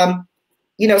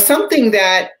 You know, something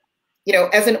that, you know,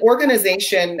 as an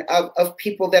organization of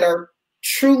people that are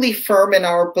truly firm in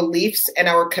our beliefs and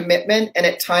our commitment, and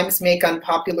at times make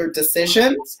unpopular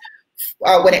decisions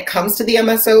when it comes to the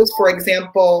MSOs. For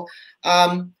example,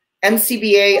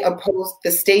 MCBA opposed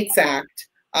the States Act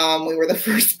We were the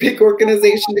first big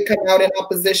organization to come out in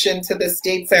opposition to the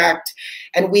States Act,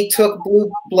 and we took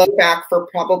blowback for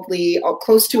probably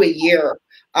close to a year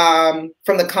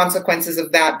from the consequences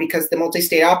of that, because the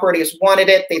multi-state operators wanted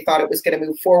it. They thought it was going to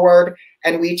move forward,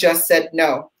 and we just said,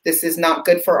 no, this is not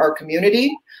good for our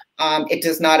community. It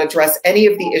does not address any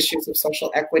of the issues of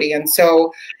social equity. And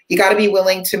so you got to be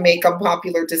willing to make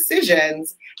unpopular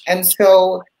decisions. And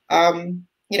so,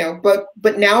 you know,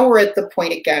 but now we're at the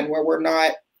point again where we're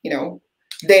not, you know,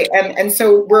 and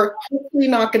so we're hopefully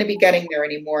not going to be getting there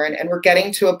anymore, and we're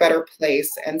getting to a better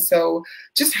place. And so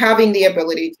just having the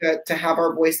ability to have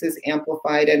our voices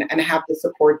amplified and have the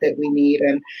support that we need.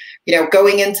 And, you know,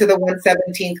 going into the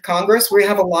 117th Congress, we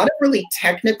have a lot of really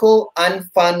technical,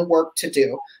 unfun work to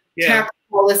do. Yeah. Tax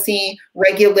policy,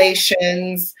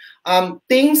 regulations,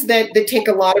 things that take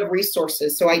a lot of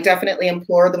resources. So I definitely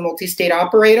implore the multi-state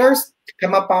operators to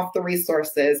come up off the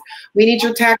resources. We need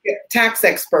your tax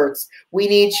experts. We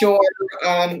need your,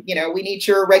 you know, we need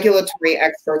your regulatory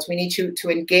experts. We need you to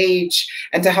engage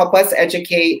and to help us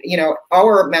educate, you know,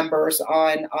 our members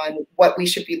on what we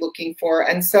should be looking for.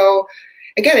 And so,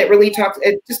 again,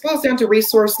 it just boils down to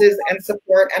resources and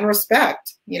support and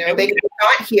respect. You know, they're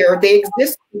not here. They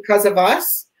exist because of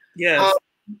us. Yes.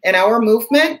 And our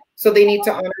movement. So they need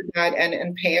to honor that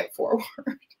and pay it forward.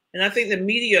 And I think the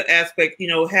media aspect, you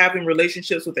know, having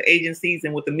relationships with the agencies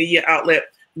and with the media outlet,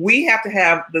 we have to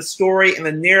have the story and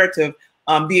the narrative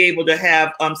be able to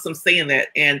have some say in that.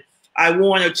 And I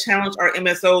want to challenge our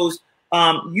MSOs.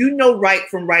 You know right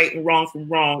from right and wrong from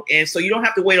wrong. And so you don't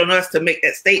have to wait on us to make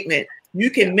that statement. You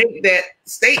can make that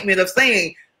statement of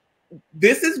saying,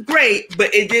 this is great, but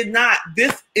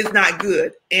this is not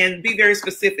good, and be very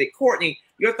specific. Courtney,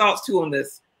 your thoughts too on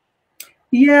this?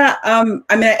 Yeah, I mean,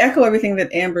 I echo everything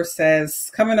that Amber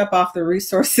says. Coming up off the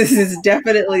resources is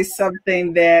definitely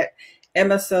something that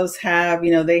MSOs have.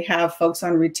 You know, they have folks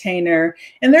on retainer,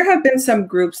 and there have been some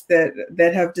groups that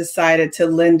have decided to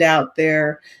lend out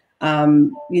their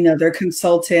you know, their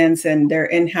consultants and their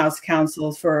in-house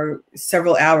counsels for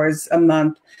several hours a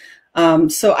month.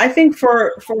 So I think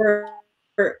for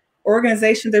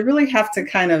organizations, they really have to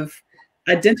kind of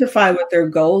identify what their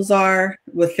goals are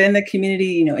within the community,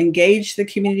 you know, engage the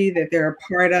community that they're a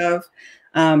part of,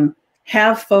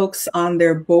 have folks on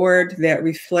their board that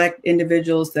reflect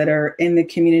individuals that are in the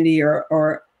community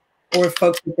or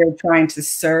folks that they're trying to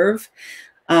serve.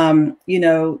 You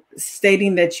know,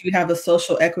 stating that you have a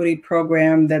social equity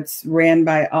program that's ran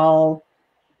by all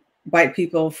white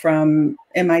people from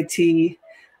MIT.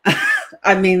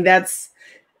 I mean, that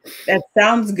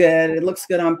sounds good. It looks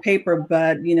good on paper,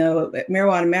 but, you know, at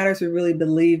Marijuana Matters, we really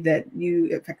believe that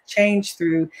you affect change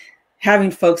through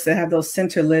having folks that have those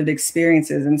center-lived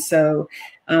experiences. And so,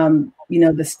 you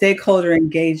know, the stakeholder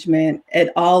engagement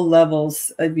at all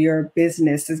levels of your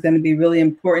business is going to be really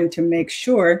important to make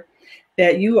sure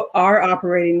that you are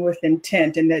operating with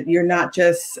intent and that you're not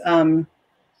just,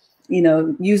 you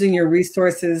know, using your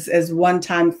resources as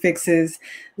one-time fixes.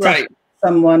 Right.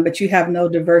 Someone, but you have no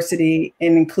diversity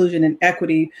and inclusion and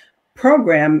equity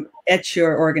program at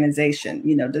your organization.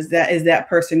 You know, is that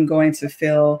person going to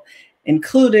feel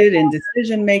included in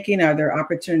decision making? Are there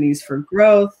opportunities for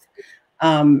growth?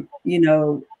 You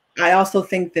know, I also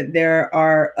think that there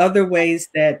are other ways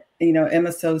that, you know,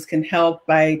 MSOs can help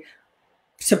by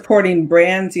supporting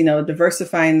brands, you know,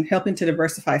 helping to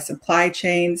diversify supply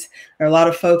chains. There are a lot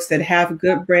of folks that have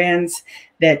good brands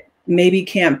that maybe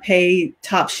can't pay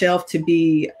top shelf to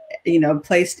be, you know,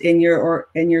 placed in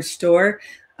your store.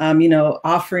 You know,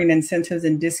 offering incentives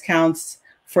and discounts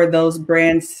for those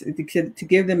brands to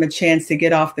give them a chance to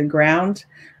get off the ground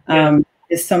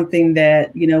is something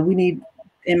that, you know, we need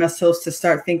MSOs to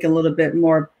start thinking a little bit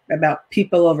more about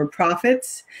people over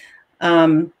profits,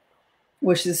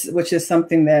 which is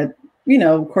something that, you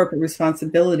know, corporate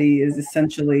responsibility is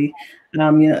essentially, you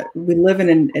know, we live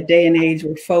in a day and age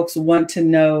where folks want to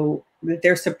know that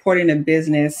they're supporting a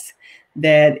business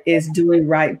that is doing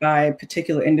right by a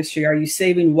particular industry. Are you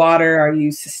saving water? Are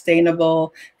you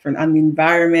sustainable on the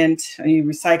environment? Are you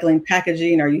recycling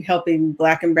packaging? Are you helping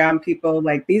Black and brown people?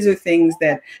 Like, these are things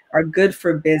that are good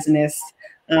for business,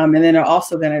 and then are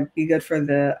also going to be good for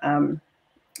the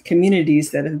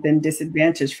communities that have been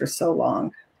disadvantaged for so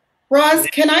long. Roz,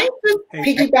 can I just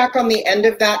piggyback on the end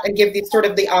of that and give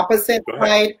the opposite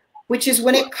side, which is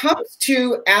when it comes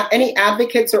to any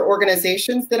advocates or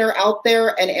organizations that are out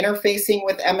there and interfacing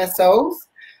with MSOs,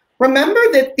 remember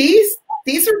that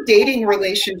these are dating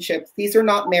relationships. These are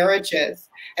not marriages.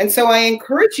 And so I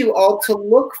encourage you all to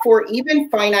look for even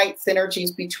finite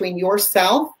synergies between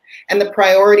yourself and the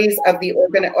priorities of the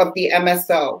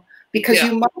MSO. because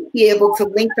you might be able to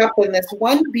link up in this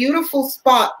one beautiful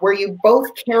spot where you both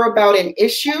care about an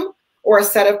issue or a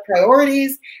set of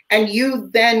priorities, and you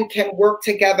then can work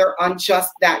together on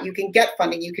just that. You can get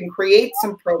funding, you can create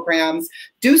some programs,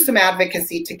 do some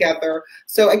advocacy together.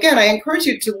 So again, I encourage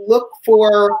you to look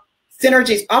for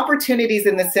synergies, opportunities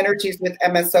in the synergies with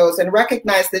MSOs, and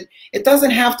recognize that it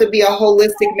doesn't have to be a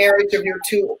holistic marriage of your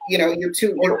two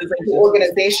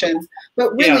organizations,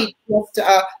 but really just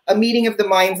a meeting of the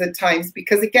minds at times.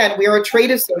 Because again, we are a trade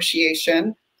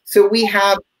association, so we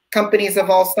have companies of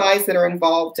all sizes that are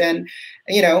involved, and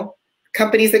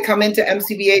companies that come into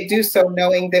MCBA do so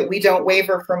knowing that we don't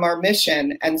waver from our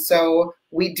mission. And so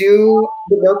we do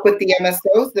work with the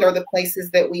MSOs that are the places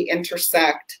that we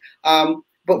intersect.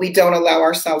 But we don't allow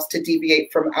ourselves to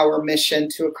deviate from our mission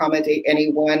to accommodate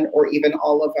anyone or even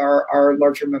all of our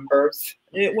larger members.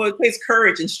 Well, it takes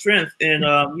courage and strength, and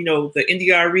the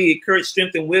NDRE, courage,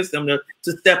 strength, and wisdom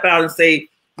to step out and say,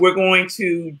 we're going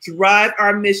to drive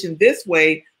our mission this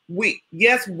way. We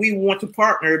want to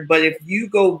partner, but if you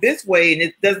go this way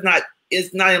and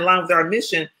it's not in line with our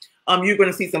mission, you're going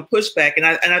to see some pushback. And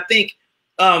I think,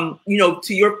 to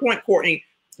your point, Courtney,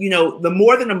 the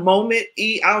more than a moment,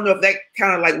 I don't know if that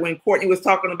kind of like when Courtney was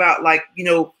talking about, like,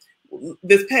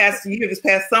 this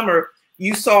past summer,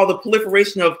 you saw the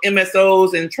proliferation of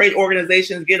MSOs and trade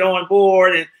organizations get on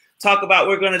board and talk about,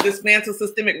 we're going to dismantle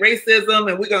systemic racism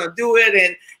and we're going to do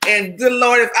it. And good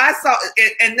Lord, if I saw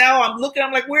it, and now I'm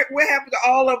like, where happened to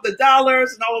all of the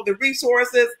dollars and all of the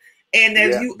resources? And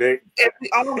as we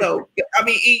all know, I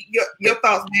mean, your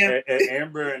thoughts, man.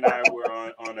 Amber and I were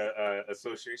on a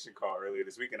association call earlier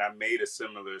this week, and I made a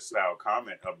similar style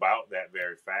comment about that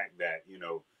very fact that,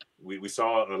 we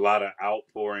saw a lot of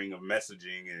outpouring of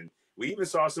messaging, and we even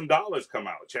saw some dollars come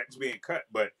out, checks being cut,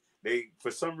 but they, for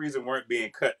some reason, weren't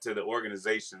being cut to the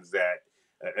organizations that,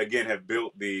 again, have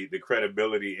built the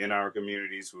credibility in our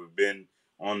communities, who have been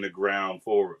on the ground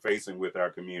forward facing with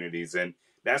our communities. And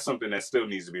that's something that still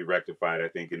needs to be rectified, I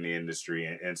think, in the industry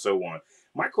and so on.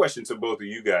 My question to both of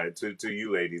you guys, to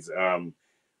you ladies,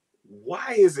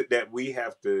 why is it that we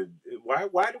have to,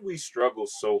 why do we struggle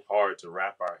so hard to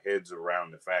wrap our heads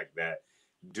around the fact that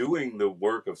doing the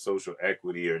work of social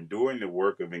equity or doing the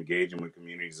work of engaging with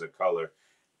communities of color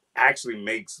actually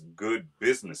makes good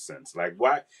business sense? Like,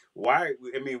 why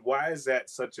is that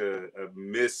such a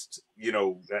missed,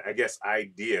 I guess,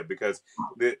 idea? Because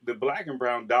the black and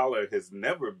brown dollar has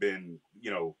never been,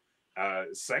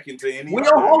 second to any. We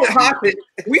don't hold it hostage.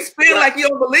 We spend like you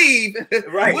don't believe.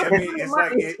 Right. I mean, it's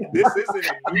like this isn't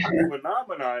a new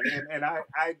phenomenon, and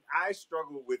I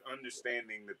struggle with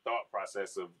understanding the thought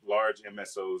process of large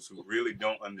MSOs who really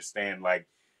don't understand. Like,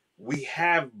 we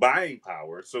have buying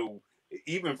power, so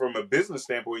even from a business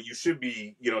standpoint, you should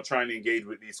be, trying to engage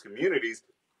with these communities.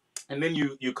 And then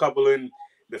you couple in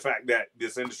the fact that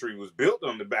this industry was built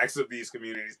on the backs of these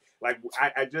communities. Like,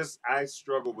 I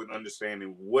struggle with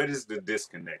understanding what is the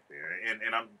disconnect there.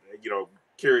 And I'm,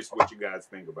 curious what you guys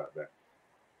think about that.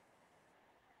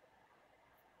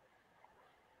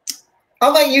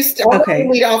 I'll let you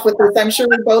lead off with this. I'm sure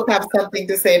we both have something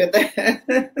to say to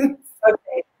that.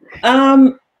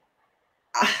 Okay.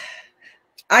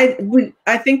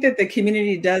 I think that the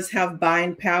community does have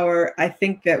buying power. I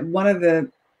think that one of the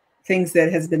things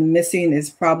that has been missing is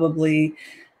probably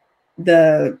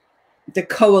the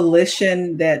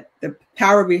coalition, that the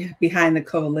power behind the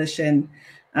coalition.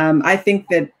 I think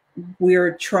that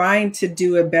we're trying to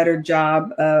do a better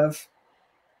job of,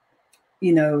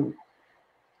 getting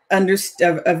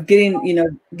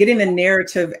the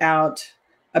narrative out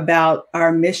about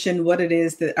our mission, what it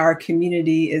is that our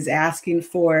community is asking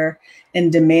for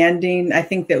and demanding. I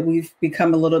think that we've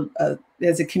become a little,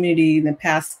 as a community in the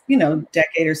past,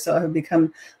 decade or so, have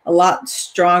become a lot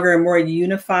stronger and more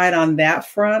unified on that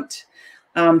front.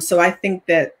 So I think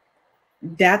that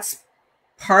that's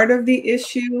part of the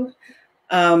issue.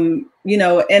 And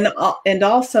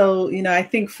also, I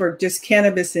think for just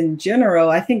cannabis in general,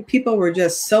 I think people were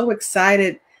just so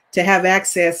excited to have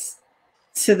access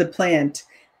to the plant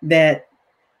that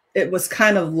it was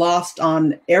kind of lost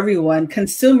on everyone,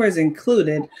 consumers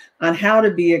included, on how to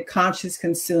be a conscious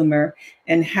consumer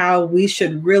and how we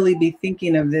should really be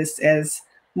thinking of this as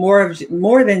more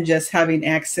than just having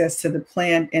access to the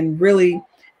plant. And really,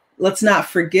 let's not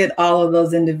forget all of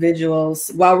those individuals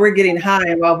while we're getting high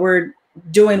and while we're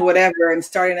doing whatever and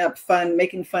starting up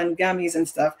making fun gummies and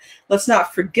stuff. Let's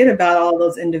not forget about all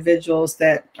those individuals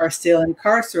that are still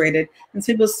incarcerated. And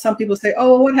some people say,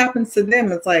 oh, what happens to them?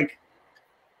 It's like,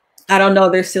 I don't know,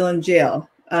 they're still in jail.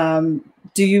 Do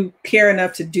you care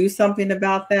enough to do something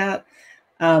about that?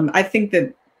 I think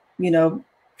that,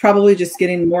 probably just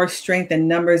getting more strength in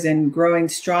numbers and growing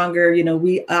stronger. You know,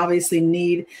 we obviously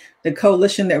need the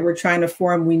coalition that we're trying to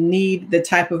form. We need the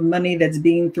type of money that's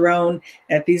being thrown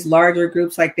at these larger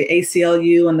groups like the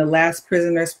ACLU and the Last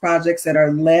Prisoners projects that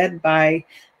are led by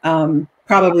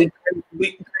probably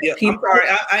people. I'm sorry.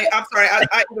 I'm sorry.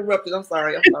 I interrupted. I'm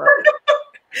sorry.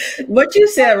 What you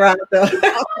said, Ron, though.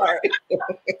 I'm sorry.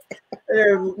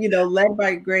 They're, you know, led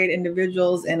by great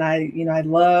individuals, and I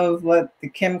love what the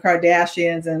Kim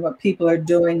Kardashians and what people are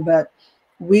doing, but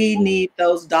we need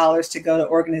those dollars to go to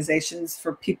organizations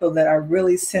for people that are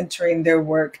really centering their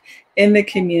work in the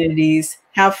communities,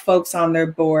 have folks on their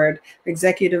board,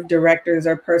 executive directors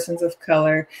or persons of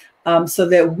color, so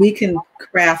that we can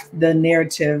craft the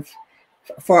narrative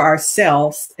for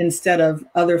ourselves instead of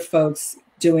other folks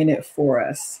doing it for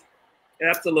us.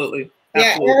 Absolutely.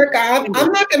 Yeah, Erica,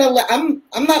 I'm not gonna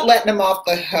I'm not letting him off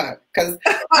the hook, because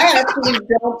I actually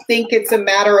don't think it's a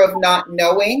matter of not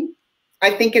knowing.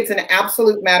 I think it's an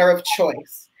absolute matter of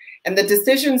choice. And the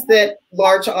decisions that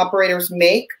large operators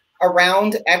make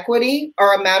around equity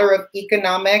are a matter of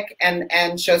economic and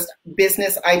just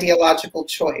business ideological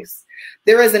choice.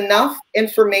 There is enough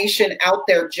information out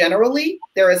there generally.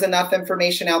 There is enough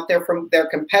information out there from their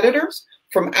competitors,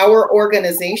 from our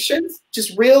organizations,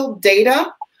 just real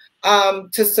data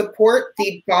to support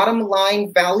the bottom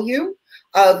line value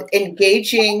of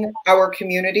engaging our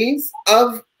communities,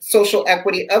 of social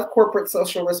equity, of corporate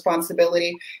social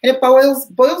responsibility. And it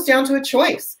boils down to a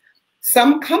choice.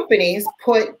 Some companies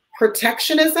put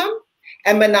protectionism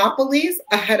and monopolies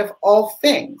ahead of all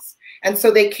things. And so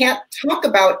they can't talk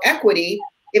about equity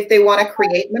if they want to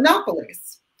create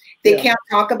monopolies. They can't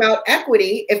talk about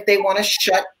equity if they want to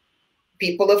shut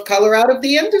people of color out of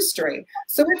the industry.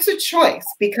 So it's a choice,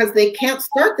 because they can't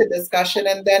start the discussion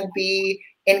and then be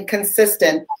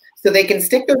inconsistent. So they can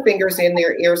stick their fingers in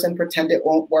their ears and pretend it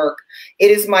won't work.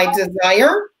 It is my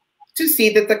desire to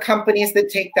see that the companies that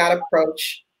take that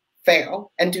approach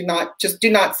fail and do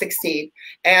not succeed.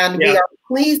 And we are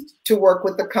pleased to work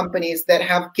with the companies that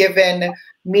have given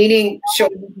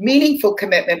shown meaningful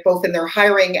commitment, both in their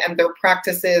hiring and their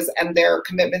practices and their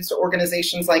commitments to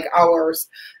organizations like ours,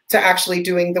 to actually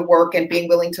doing the work and being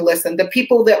willing to listen. The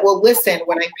people that will listen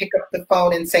when I pick up the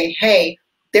phone and say, hey,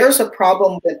 there's a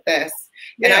problem with this,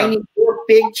 and I need your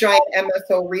big giant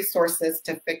MSO resources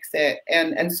to fix it.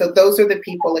 And so those are the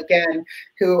people, again,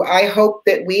 who I hope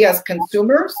that we as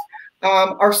consumers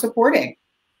are supporting.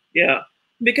 Yeah,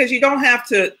 because you don't have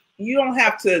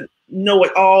to know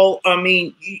it all. I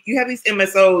mean, you have these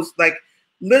MSOs, like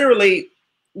literally,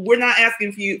 we're not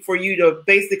asking for you to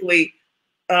basically,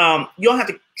 you don't have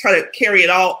to try to carry it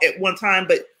all at one time,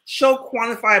 but show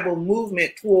quantifiable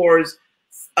movement towards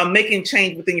making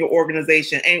change within your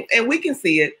organization. And we can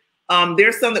see it.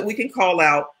 There's some that we can call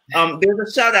out. There's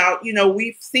a shout out. You know,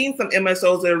 we've seen some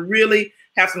MSOs that really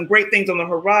have some great things on the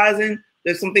horizon.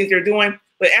 There's some things they're doing.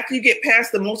 But after you get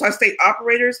past the multi-state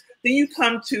operators, then you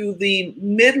come to the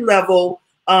mid-level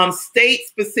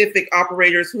state-specific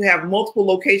operators who have multiple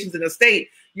locations in the state.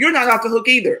 You're not off the hook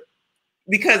either.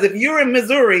 Because if you're in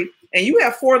Missouri and you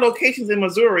have 4 locations in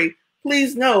Missouri,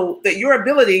 please know that your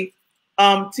ability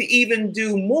to even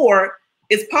do more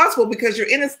is possible, because you're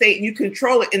in a state and you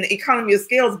control it, and the economy of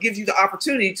scales gives you the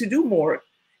opportunity to do more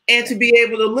and to be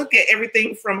able to look at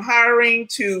everything from hiring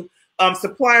to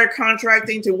supplier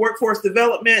contracting to workforce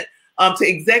development to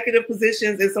executive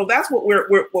positions. And so that's what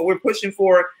we're pushing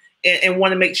for and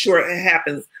want to make sure it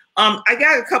happens. I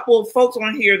got a couple of folks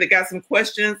on here that got some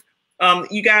questions.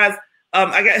 You guys,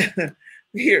 I got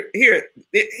here,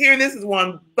 this is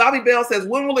one. Bobby Bell says,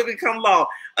 when will it become law?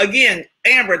 Again,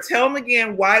 Amber, tell them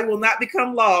again why it will not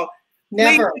become law.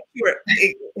 Never.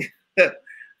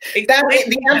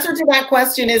 The answer to that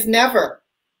question is never.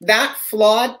 That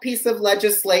flawed piece of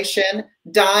legislation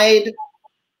died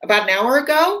about an hour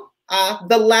ago.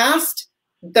 The last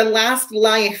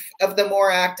life of the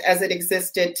MORE Act as it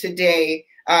existed today,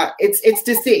 it's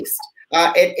deceased.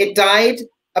 It died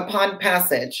upon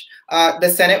passage. The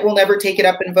Senate will never take it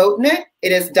up and vote in it.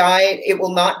 It has died. It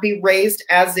will not be raised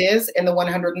as is in the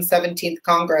 117th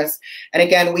Congress. And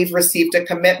again, we've received a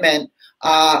commitment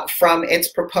from its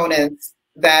proponents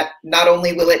that not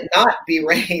only will it not be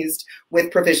raised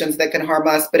with provisions that can harm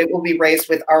us, but it will be raised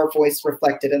with our voice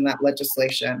reflected in that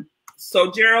legislation.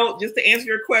 So Gerald, just to answer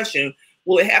your question,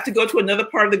 will it have to go to another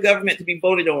part of the government to be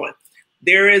voted on?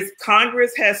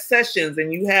 Congress has sessions,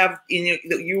 and you were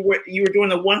doing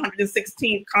the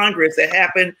 116th Congress that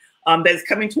happened, that's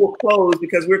coming to a close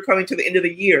because we're coming to the end of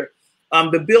the year.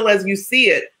 The bill as you see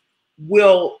it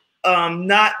will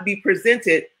not be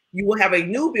presented. You will have a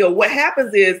new bill. What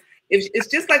happens is, it's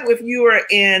just like if you were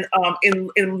in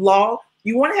law,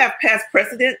 You want to have past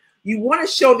precedent. You want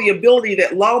to show the ability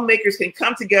that lawmakers can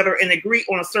come together and agree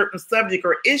on a certain subject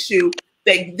or issue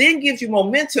that then gives you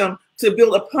momentum to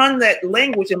build upon that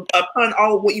language and upon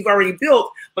all of what you've already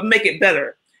built, but make it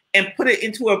better and put it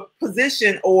into a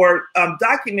position or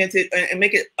document it and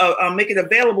make it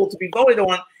available to be voted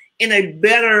on in a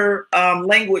better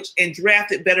language and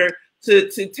draft it better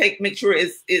to make sure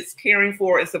it's caring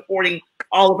for and supporting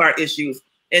all of our issues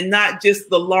and not just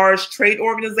the large trade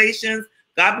organizations.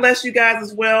 God bless you guys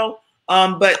as well.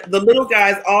 But the little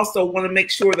guys also want to make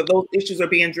sure that those issues are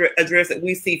being addressed that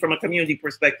we see from a community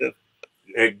perspective.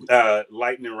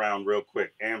 Lightning round real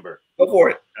quick. Amber. Go for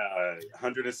it.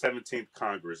 117th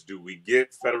Congress. Do we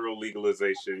get federal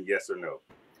legalization? Yes or no?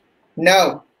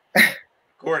 No.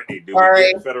 Courtney, do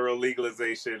we get federal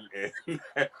legalization in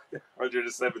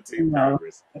 117th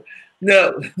Congress?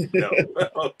 No. No.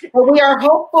 Okay. Well, we are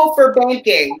hopeful for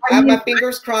banking. I have my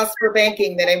fingers crossed for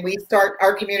banking that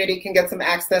our community can get some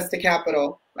access to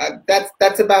capital.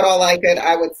 That's about all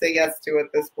I would say yes to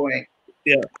at this point.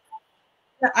 Yeah.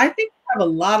 I think we have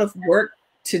a lot of work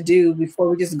to do before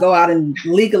we just go out and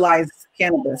legalize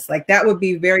cannabis. Like that would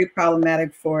be very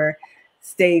problematic for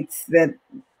states that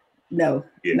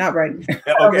not right.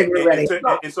 I don't think we're ready.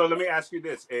 And so let me ask you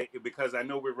this, because I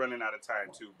know we're running out of time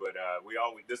too, but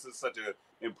this is such an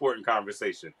important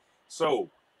conversation. So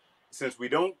since we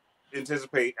don't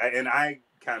anticipate, and I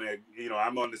kind of,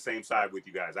 I'm on the same side with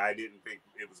you guys. I didn't think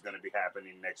it was going to be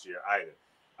happening next year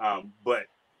either. But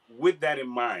with that in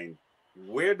mind,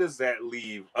 where does that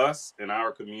leave us and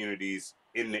our communities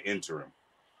in the interim?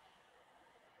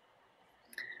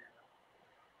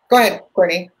 Go ahead,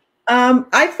 Courtney.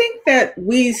 I think that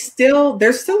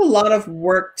there's still a lot of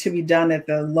work to be done at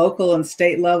the local and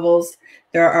state levels.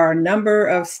 There are a number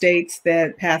of states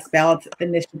that passed ballot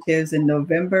initiatives in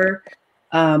November.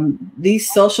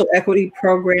 These social equity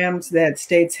programs that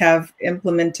states have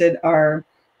implemented are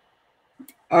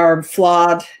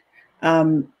flawed,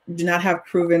 do not have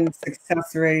proven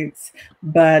success rates,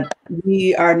 but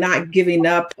we are not giving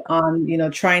up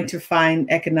on, trying to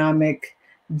find economic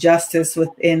justice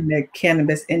within the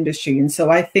cannabis industry. And so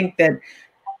I think that,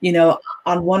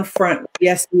 on one front,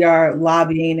 yes, we are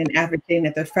lobbying and advocating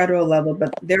at the federal level,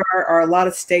 but there are a lot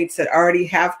of states that already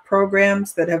have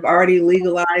programs that have already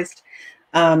legalized,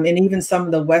 and even some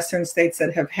of the Western states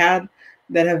that have had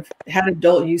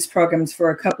adult use programs for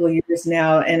a couple of years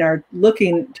now and are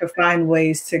looking to find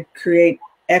ways to create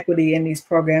equity in these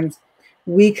programs.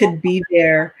 We could be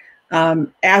there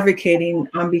advocating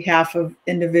on behalf of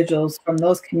individuals from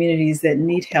those communities that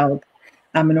need help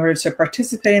in order to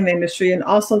participate in the industry, and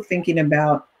also thinking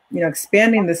about,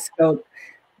 expanding the scope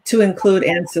to include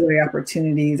ancillary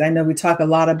opportunities. I know we talk a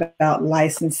lot about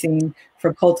licensing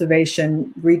for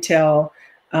cultivation, retail,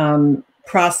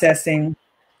 processing,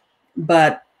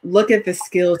 but look at the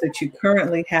skills that you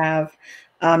currently have.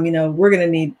 We're going to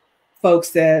need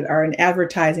folks that are in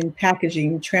advertising,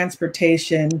 packaging,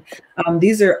 transportation.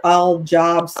 These are all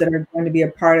jobs that are going to be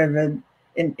a part of an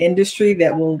industry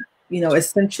that will,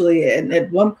 essentially at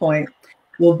one point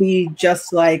will be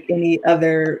just like any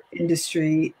other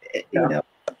industry,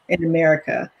 in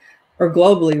America or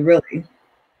globally, really.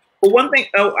 Well, one thing,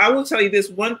 I will tell you this,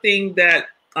 one thing that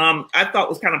I thought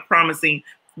was kind of promising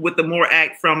with the MORE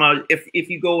Act from if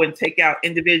you go and take out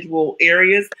individual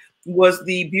areas, was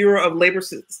the Bureau of Labor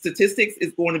Statistics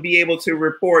is going to be able to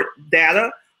report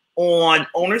data on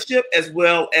ownership as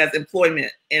well as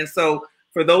employment. And so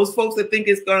for those folks that think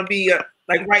it's going to be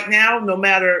like right now, no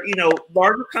matter,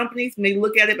 larger companies may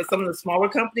look at it, but some of the smaller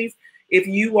companies, if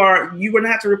you're going to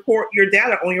have to report your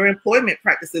data on your employment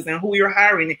practices and who you're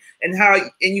hiring and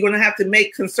you're going to have to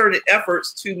make concerted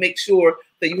efforts to make sure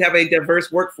that you have a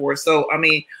diverse workforce. So,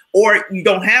 or you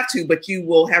don't have to, but you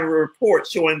will have a report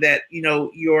showing that,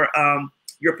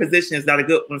 your position is not a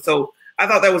good one. So I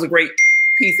thought that was a great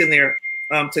piece in there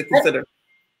to consider.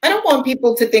 I don't want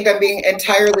people to think I'm being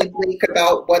entirely bleak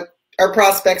about what our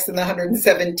prospects in the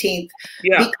 117th,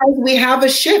 because we have a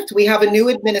shift. We have a new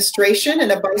administration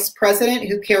and a vice president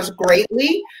who cares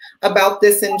greatly about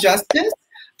this injustice.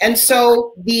 And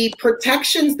so the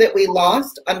protections that we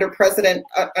lost under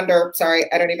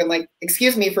sorry, I don't even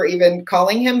excuse me for even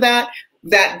calling him that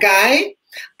guy.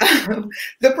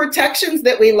 The protections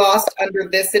that we lost under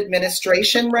this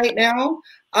administration right now,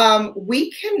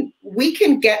 we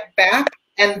can get back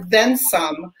and then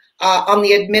some on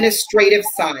the administrative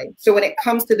side. So when it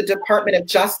comes to the Department of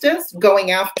Justice, going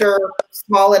after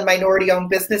small and minority-owned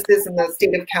businesses in the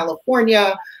state of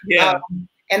California,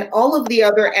 and all of the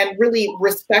other, and really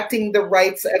respecting the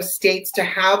rights of states to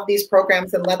have these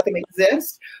programs and let them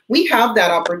exist, we have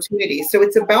that opportunity. So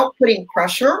it's about putting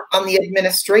pressure on the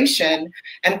administration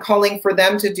and calling for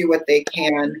them to do what they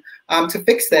can to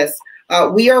fix this.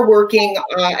 We are working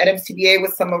at MCBA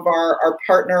with some of our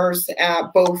partners,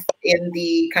 both in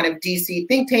the kind of DC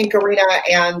think tank arena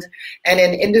and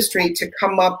in industry, to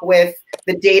come up with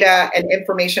the data and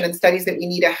information and studies that we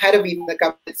need ahead of even the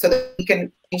government, so that we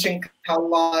can change and compel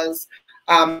laws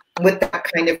with that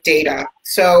kind of data.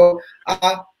 So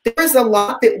there's a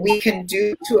lot that we can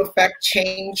do to affect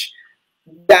change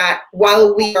that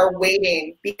while we are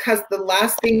waiting, because the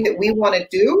last thing that we want to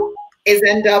do is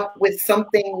end up with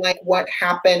something like what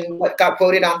happened, what got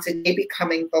voted on today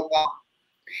becoming the law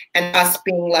and us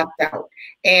being left out.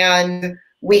 And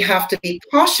we have to be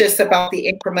cautious about the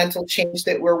incremental change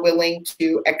that we're willing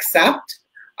to accept,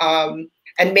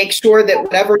 and make sure that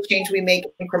whatever change we make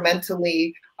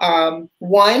incrementally,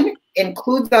 one,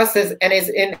 includes us and is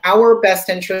in our best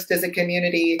interest as a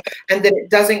community, and that it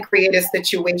doesn't create a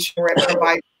situation where it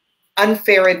provides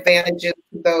unfair advantages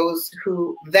to those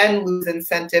who then lose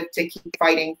incentive to keep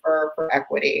fighting for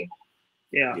equity.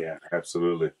 Yeah,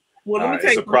 absolutely. Well, let me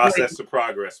it's a process of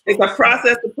progress. It's a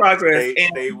process of progress.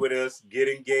 Stay with us, get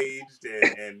engaged,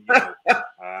 and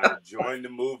join the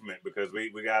movement, because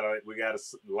we gotta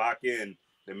lock in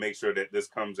and make sure that this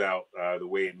comes out the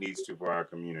way it needs to for our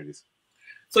communities.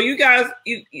 So you guys,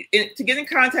 to get in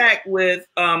contact with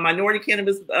Minority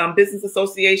Cannabis Business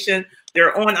Association,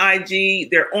 they're on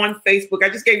IG, they're on Facebook. I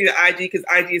just gave you the IG because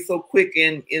IG is so quick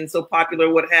and so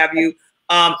popular, what have you.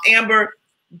 Amber,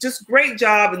 just great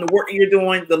job in the work you're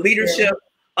doing, the leadership.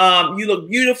 You look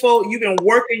beautiful. You've been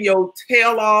working your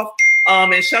tail off.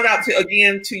 And shout out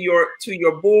to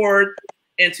your board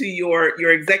and to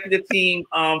your executive team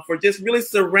for just really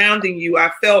surrounding you.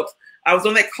 I was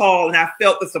on that call and I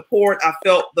felt the support. I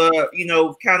felt the,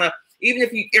 kind of, even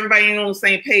if everybody ain't on the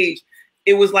same page,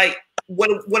 it was like, what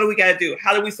do we got to do?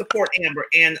 How do we support Amber?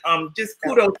 And just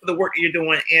kudos for the work that you're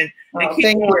doing, and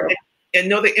keep going. And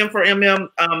know that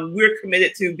M4MM, we're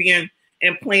committed to being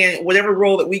and playing whatever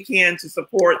role that we can to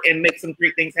support and make some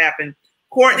great things happen.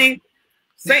 Courtney,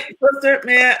 sister,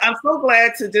 man, I'm so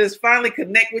glad to just finally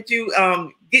connect with you,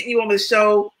 getting you on the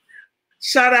show.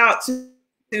 Shout out to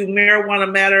Marijuana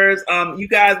Matters. You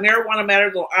guys, Marijuana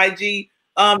Matters on IG.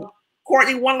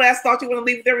 Courtney, one last thought you want to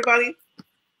leave with everybody?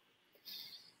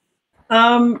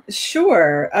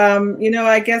 Sure.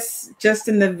 I guess just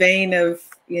in the vein of,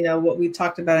 what we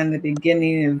talked about in the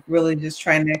beginning of really just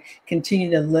trying to continue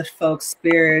to lift folks'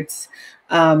 spirits.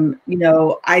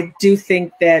 I do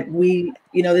think that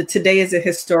that today is a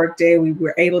historic day. We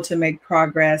were able to make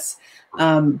progress.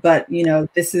 But,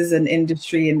 this is an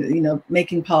industry, and,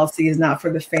 making policy is not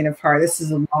for the faint of heart. This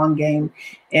is a long game.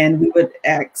 And we would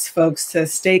ask folks to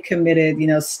stay committed,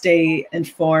 stay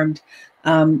informed,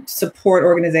 support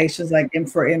organizations like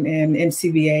M4MM,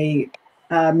 MCBA,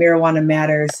 Marijuana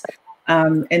Matters.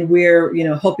 And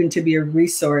we're, hoping to be a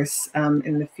resource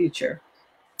in the future.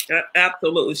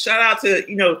 Absolutely. Shout out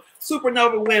to,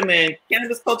 Supernova Women,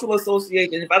 Cannabis Cultural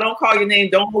Association. If I don't call your name,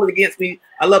 don't hold it against me.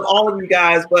 I love all of you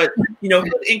guys, but,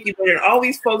 Incubator and all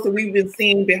these folks that we've been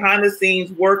seeing behind the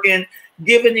scenes working,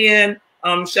 giving in.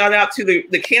 Shout out to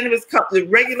the cannabis, the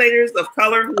regulators of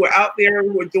color who are out there,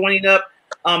 who are joining up,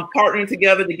 partnering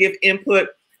together to give input.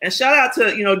 And shout out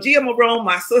to, Gia Marone,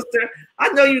 my sister. I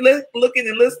know you looking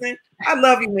and listening. I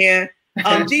love you, man.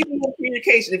 GMO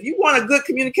Communication. If you want a good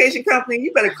communication company,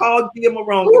 you better call Gia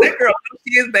Marone, because that girl,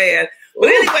 she is bad. But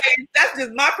anyway, that's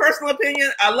just my personal opinion.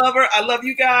 I love her. I love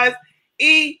you guys.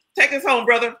 E, take us home,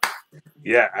 brother.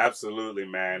 Yeah, absolutely,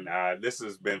 man. This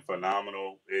has been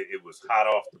phenomenal. It was hot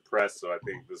off the press, so I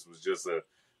think this was just a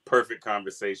perfect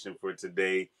conversation for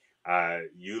today.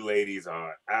 You ladies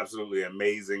are absolutely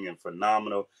amazing and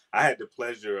phenomenal. I had the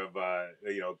pleasure of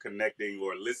connecting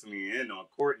or listening in on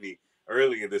Courtney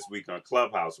earlier this week on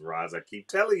Clubhouse. Roz, I keep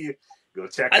telling you, go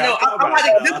check out Clubhouse.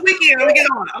 This weekend,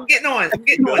 I'm getting on.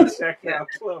 Check out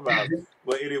Clubhouse.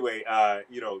 But anyway,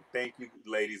 thank you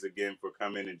ladies again for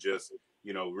coming and just,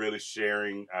 really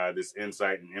sharing this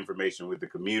insight and information with the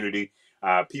community.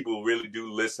 People really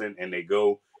do listen, and they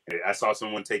go. I saw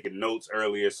someone taking notes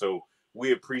earlier, so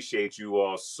we appreciate you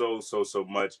all so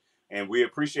much. And we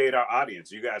appreciate our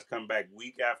audience. You guys come back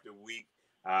week after week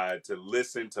to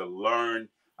listen, to learn,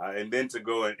 and then to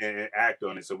go and act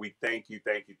on it. So we thank you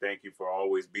for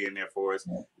always being there for us.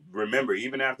 Remember,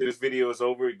 even after this video is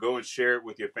over, go and share it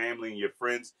with your family and your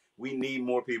friends. We need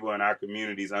more people in our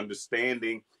communities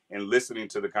understanding and listening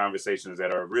to the conversations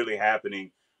that are really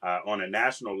happening on a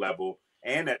national level,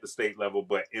 and at the state level,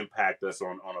 but impact us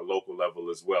on a local level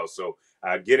as well. So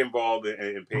get involved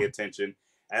and pay attention.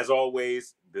 As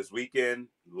always, this weekend,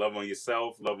 love on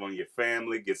yourself, love on your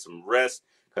family, get some rest,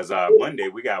 because Monday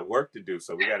we got work to do.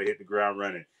 So we got to hit the ground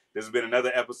running. This has been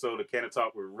another episode of Can I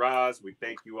Talk with Roz. We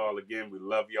thank you all again. We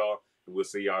love y'all, and we'll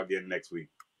see y'all again next week.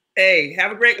 Hey,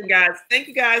 have a great one, guys. Thank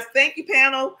you, guys. Thank you,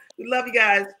 panel. We love you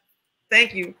guys.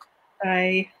 Thank you.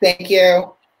 Bye. Thank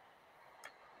you.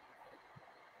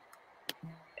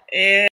 And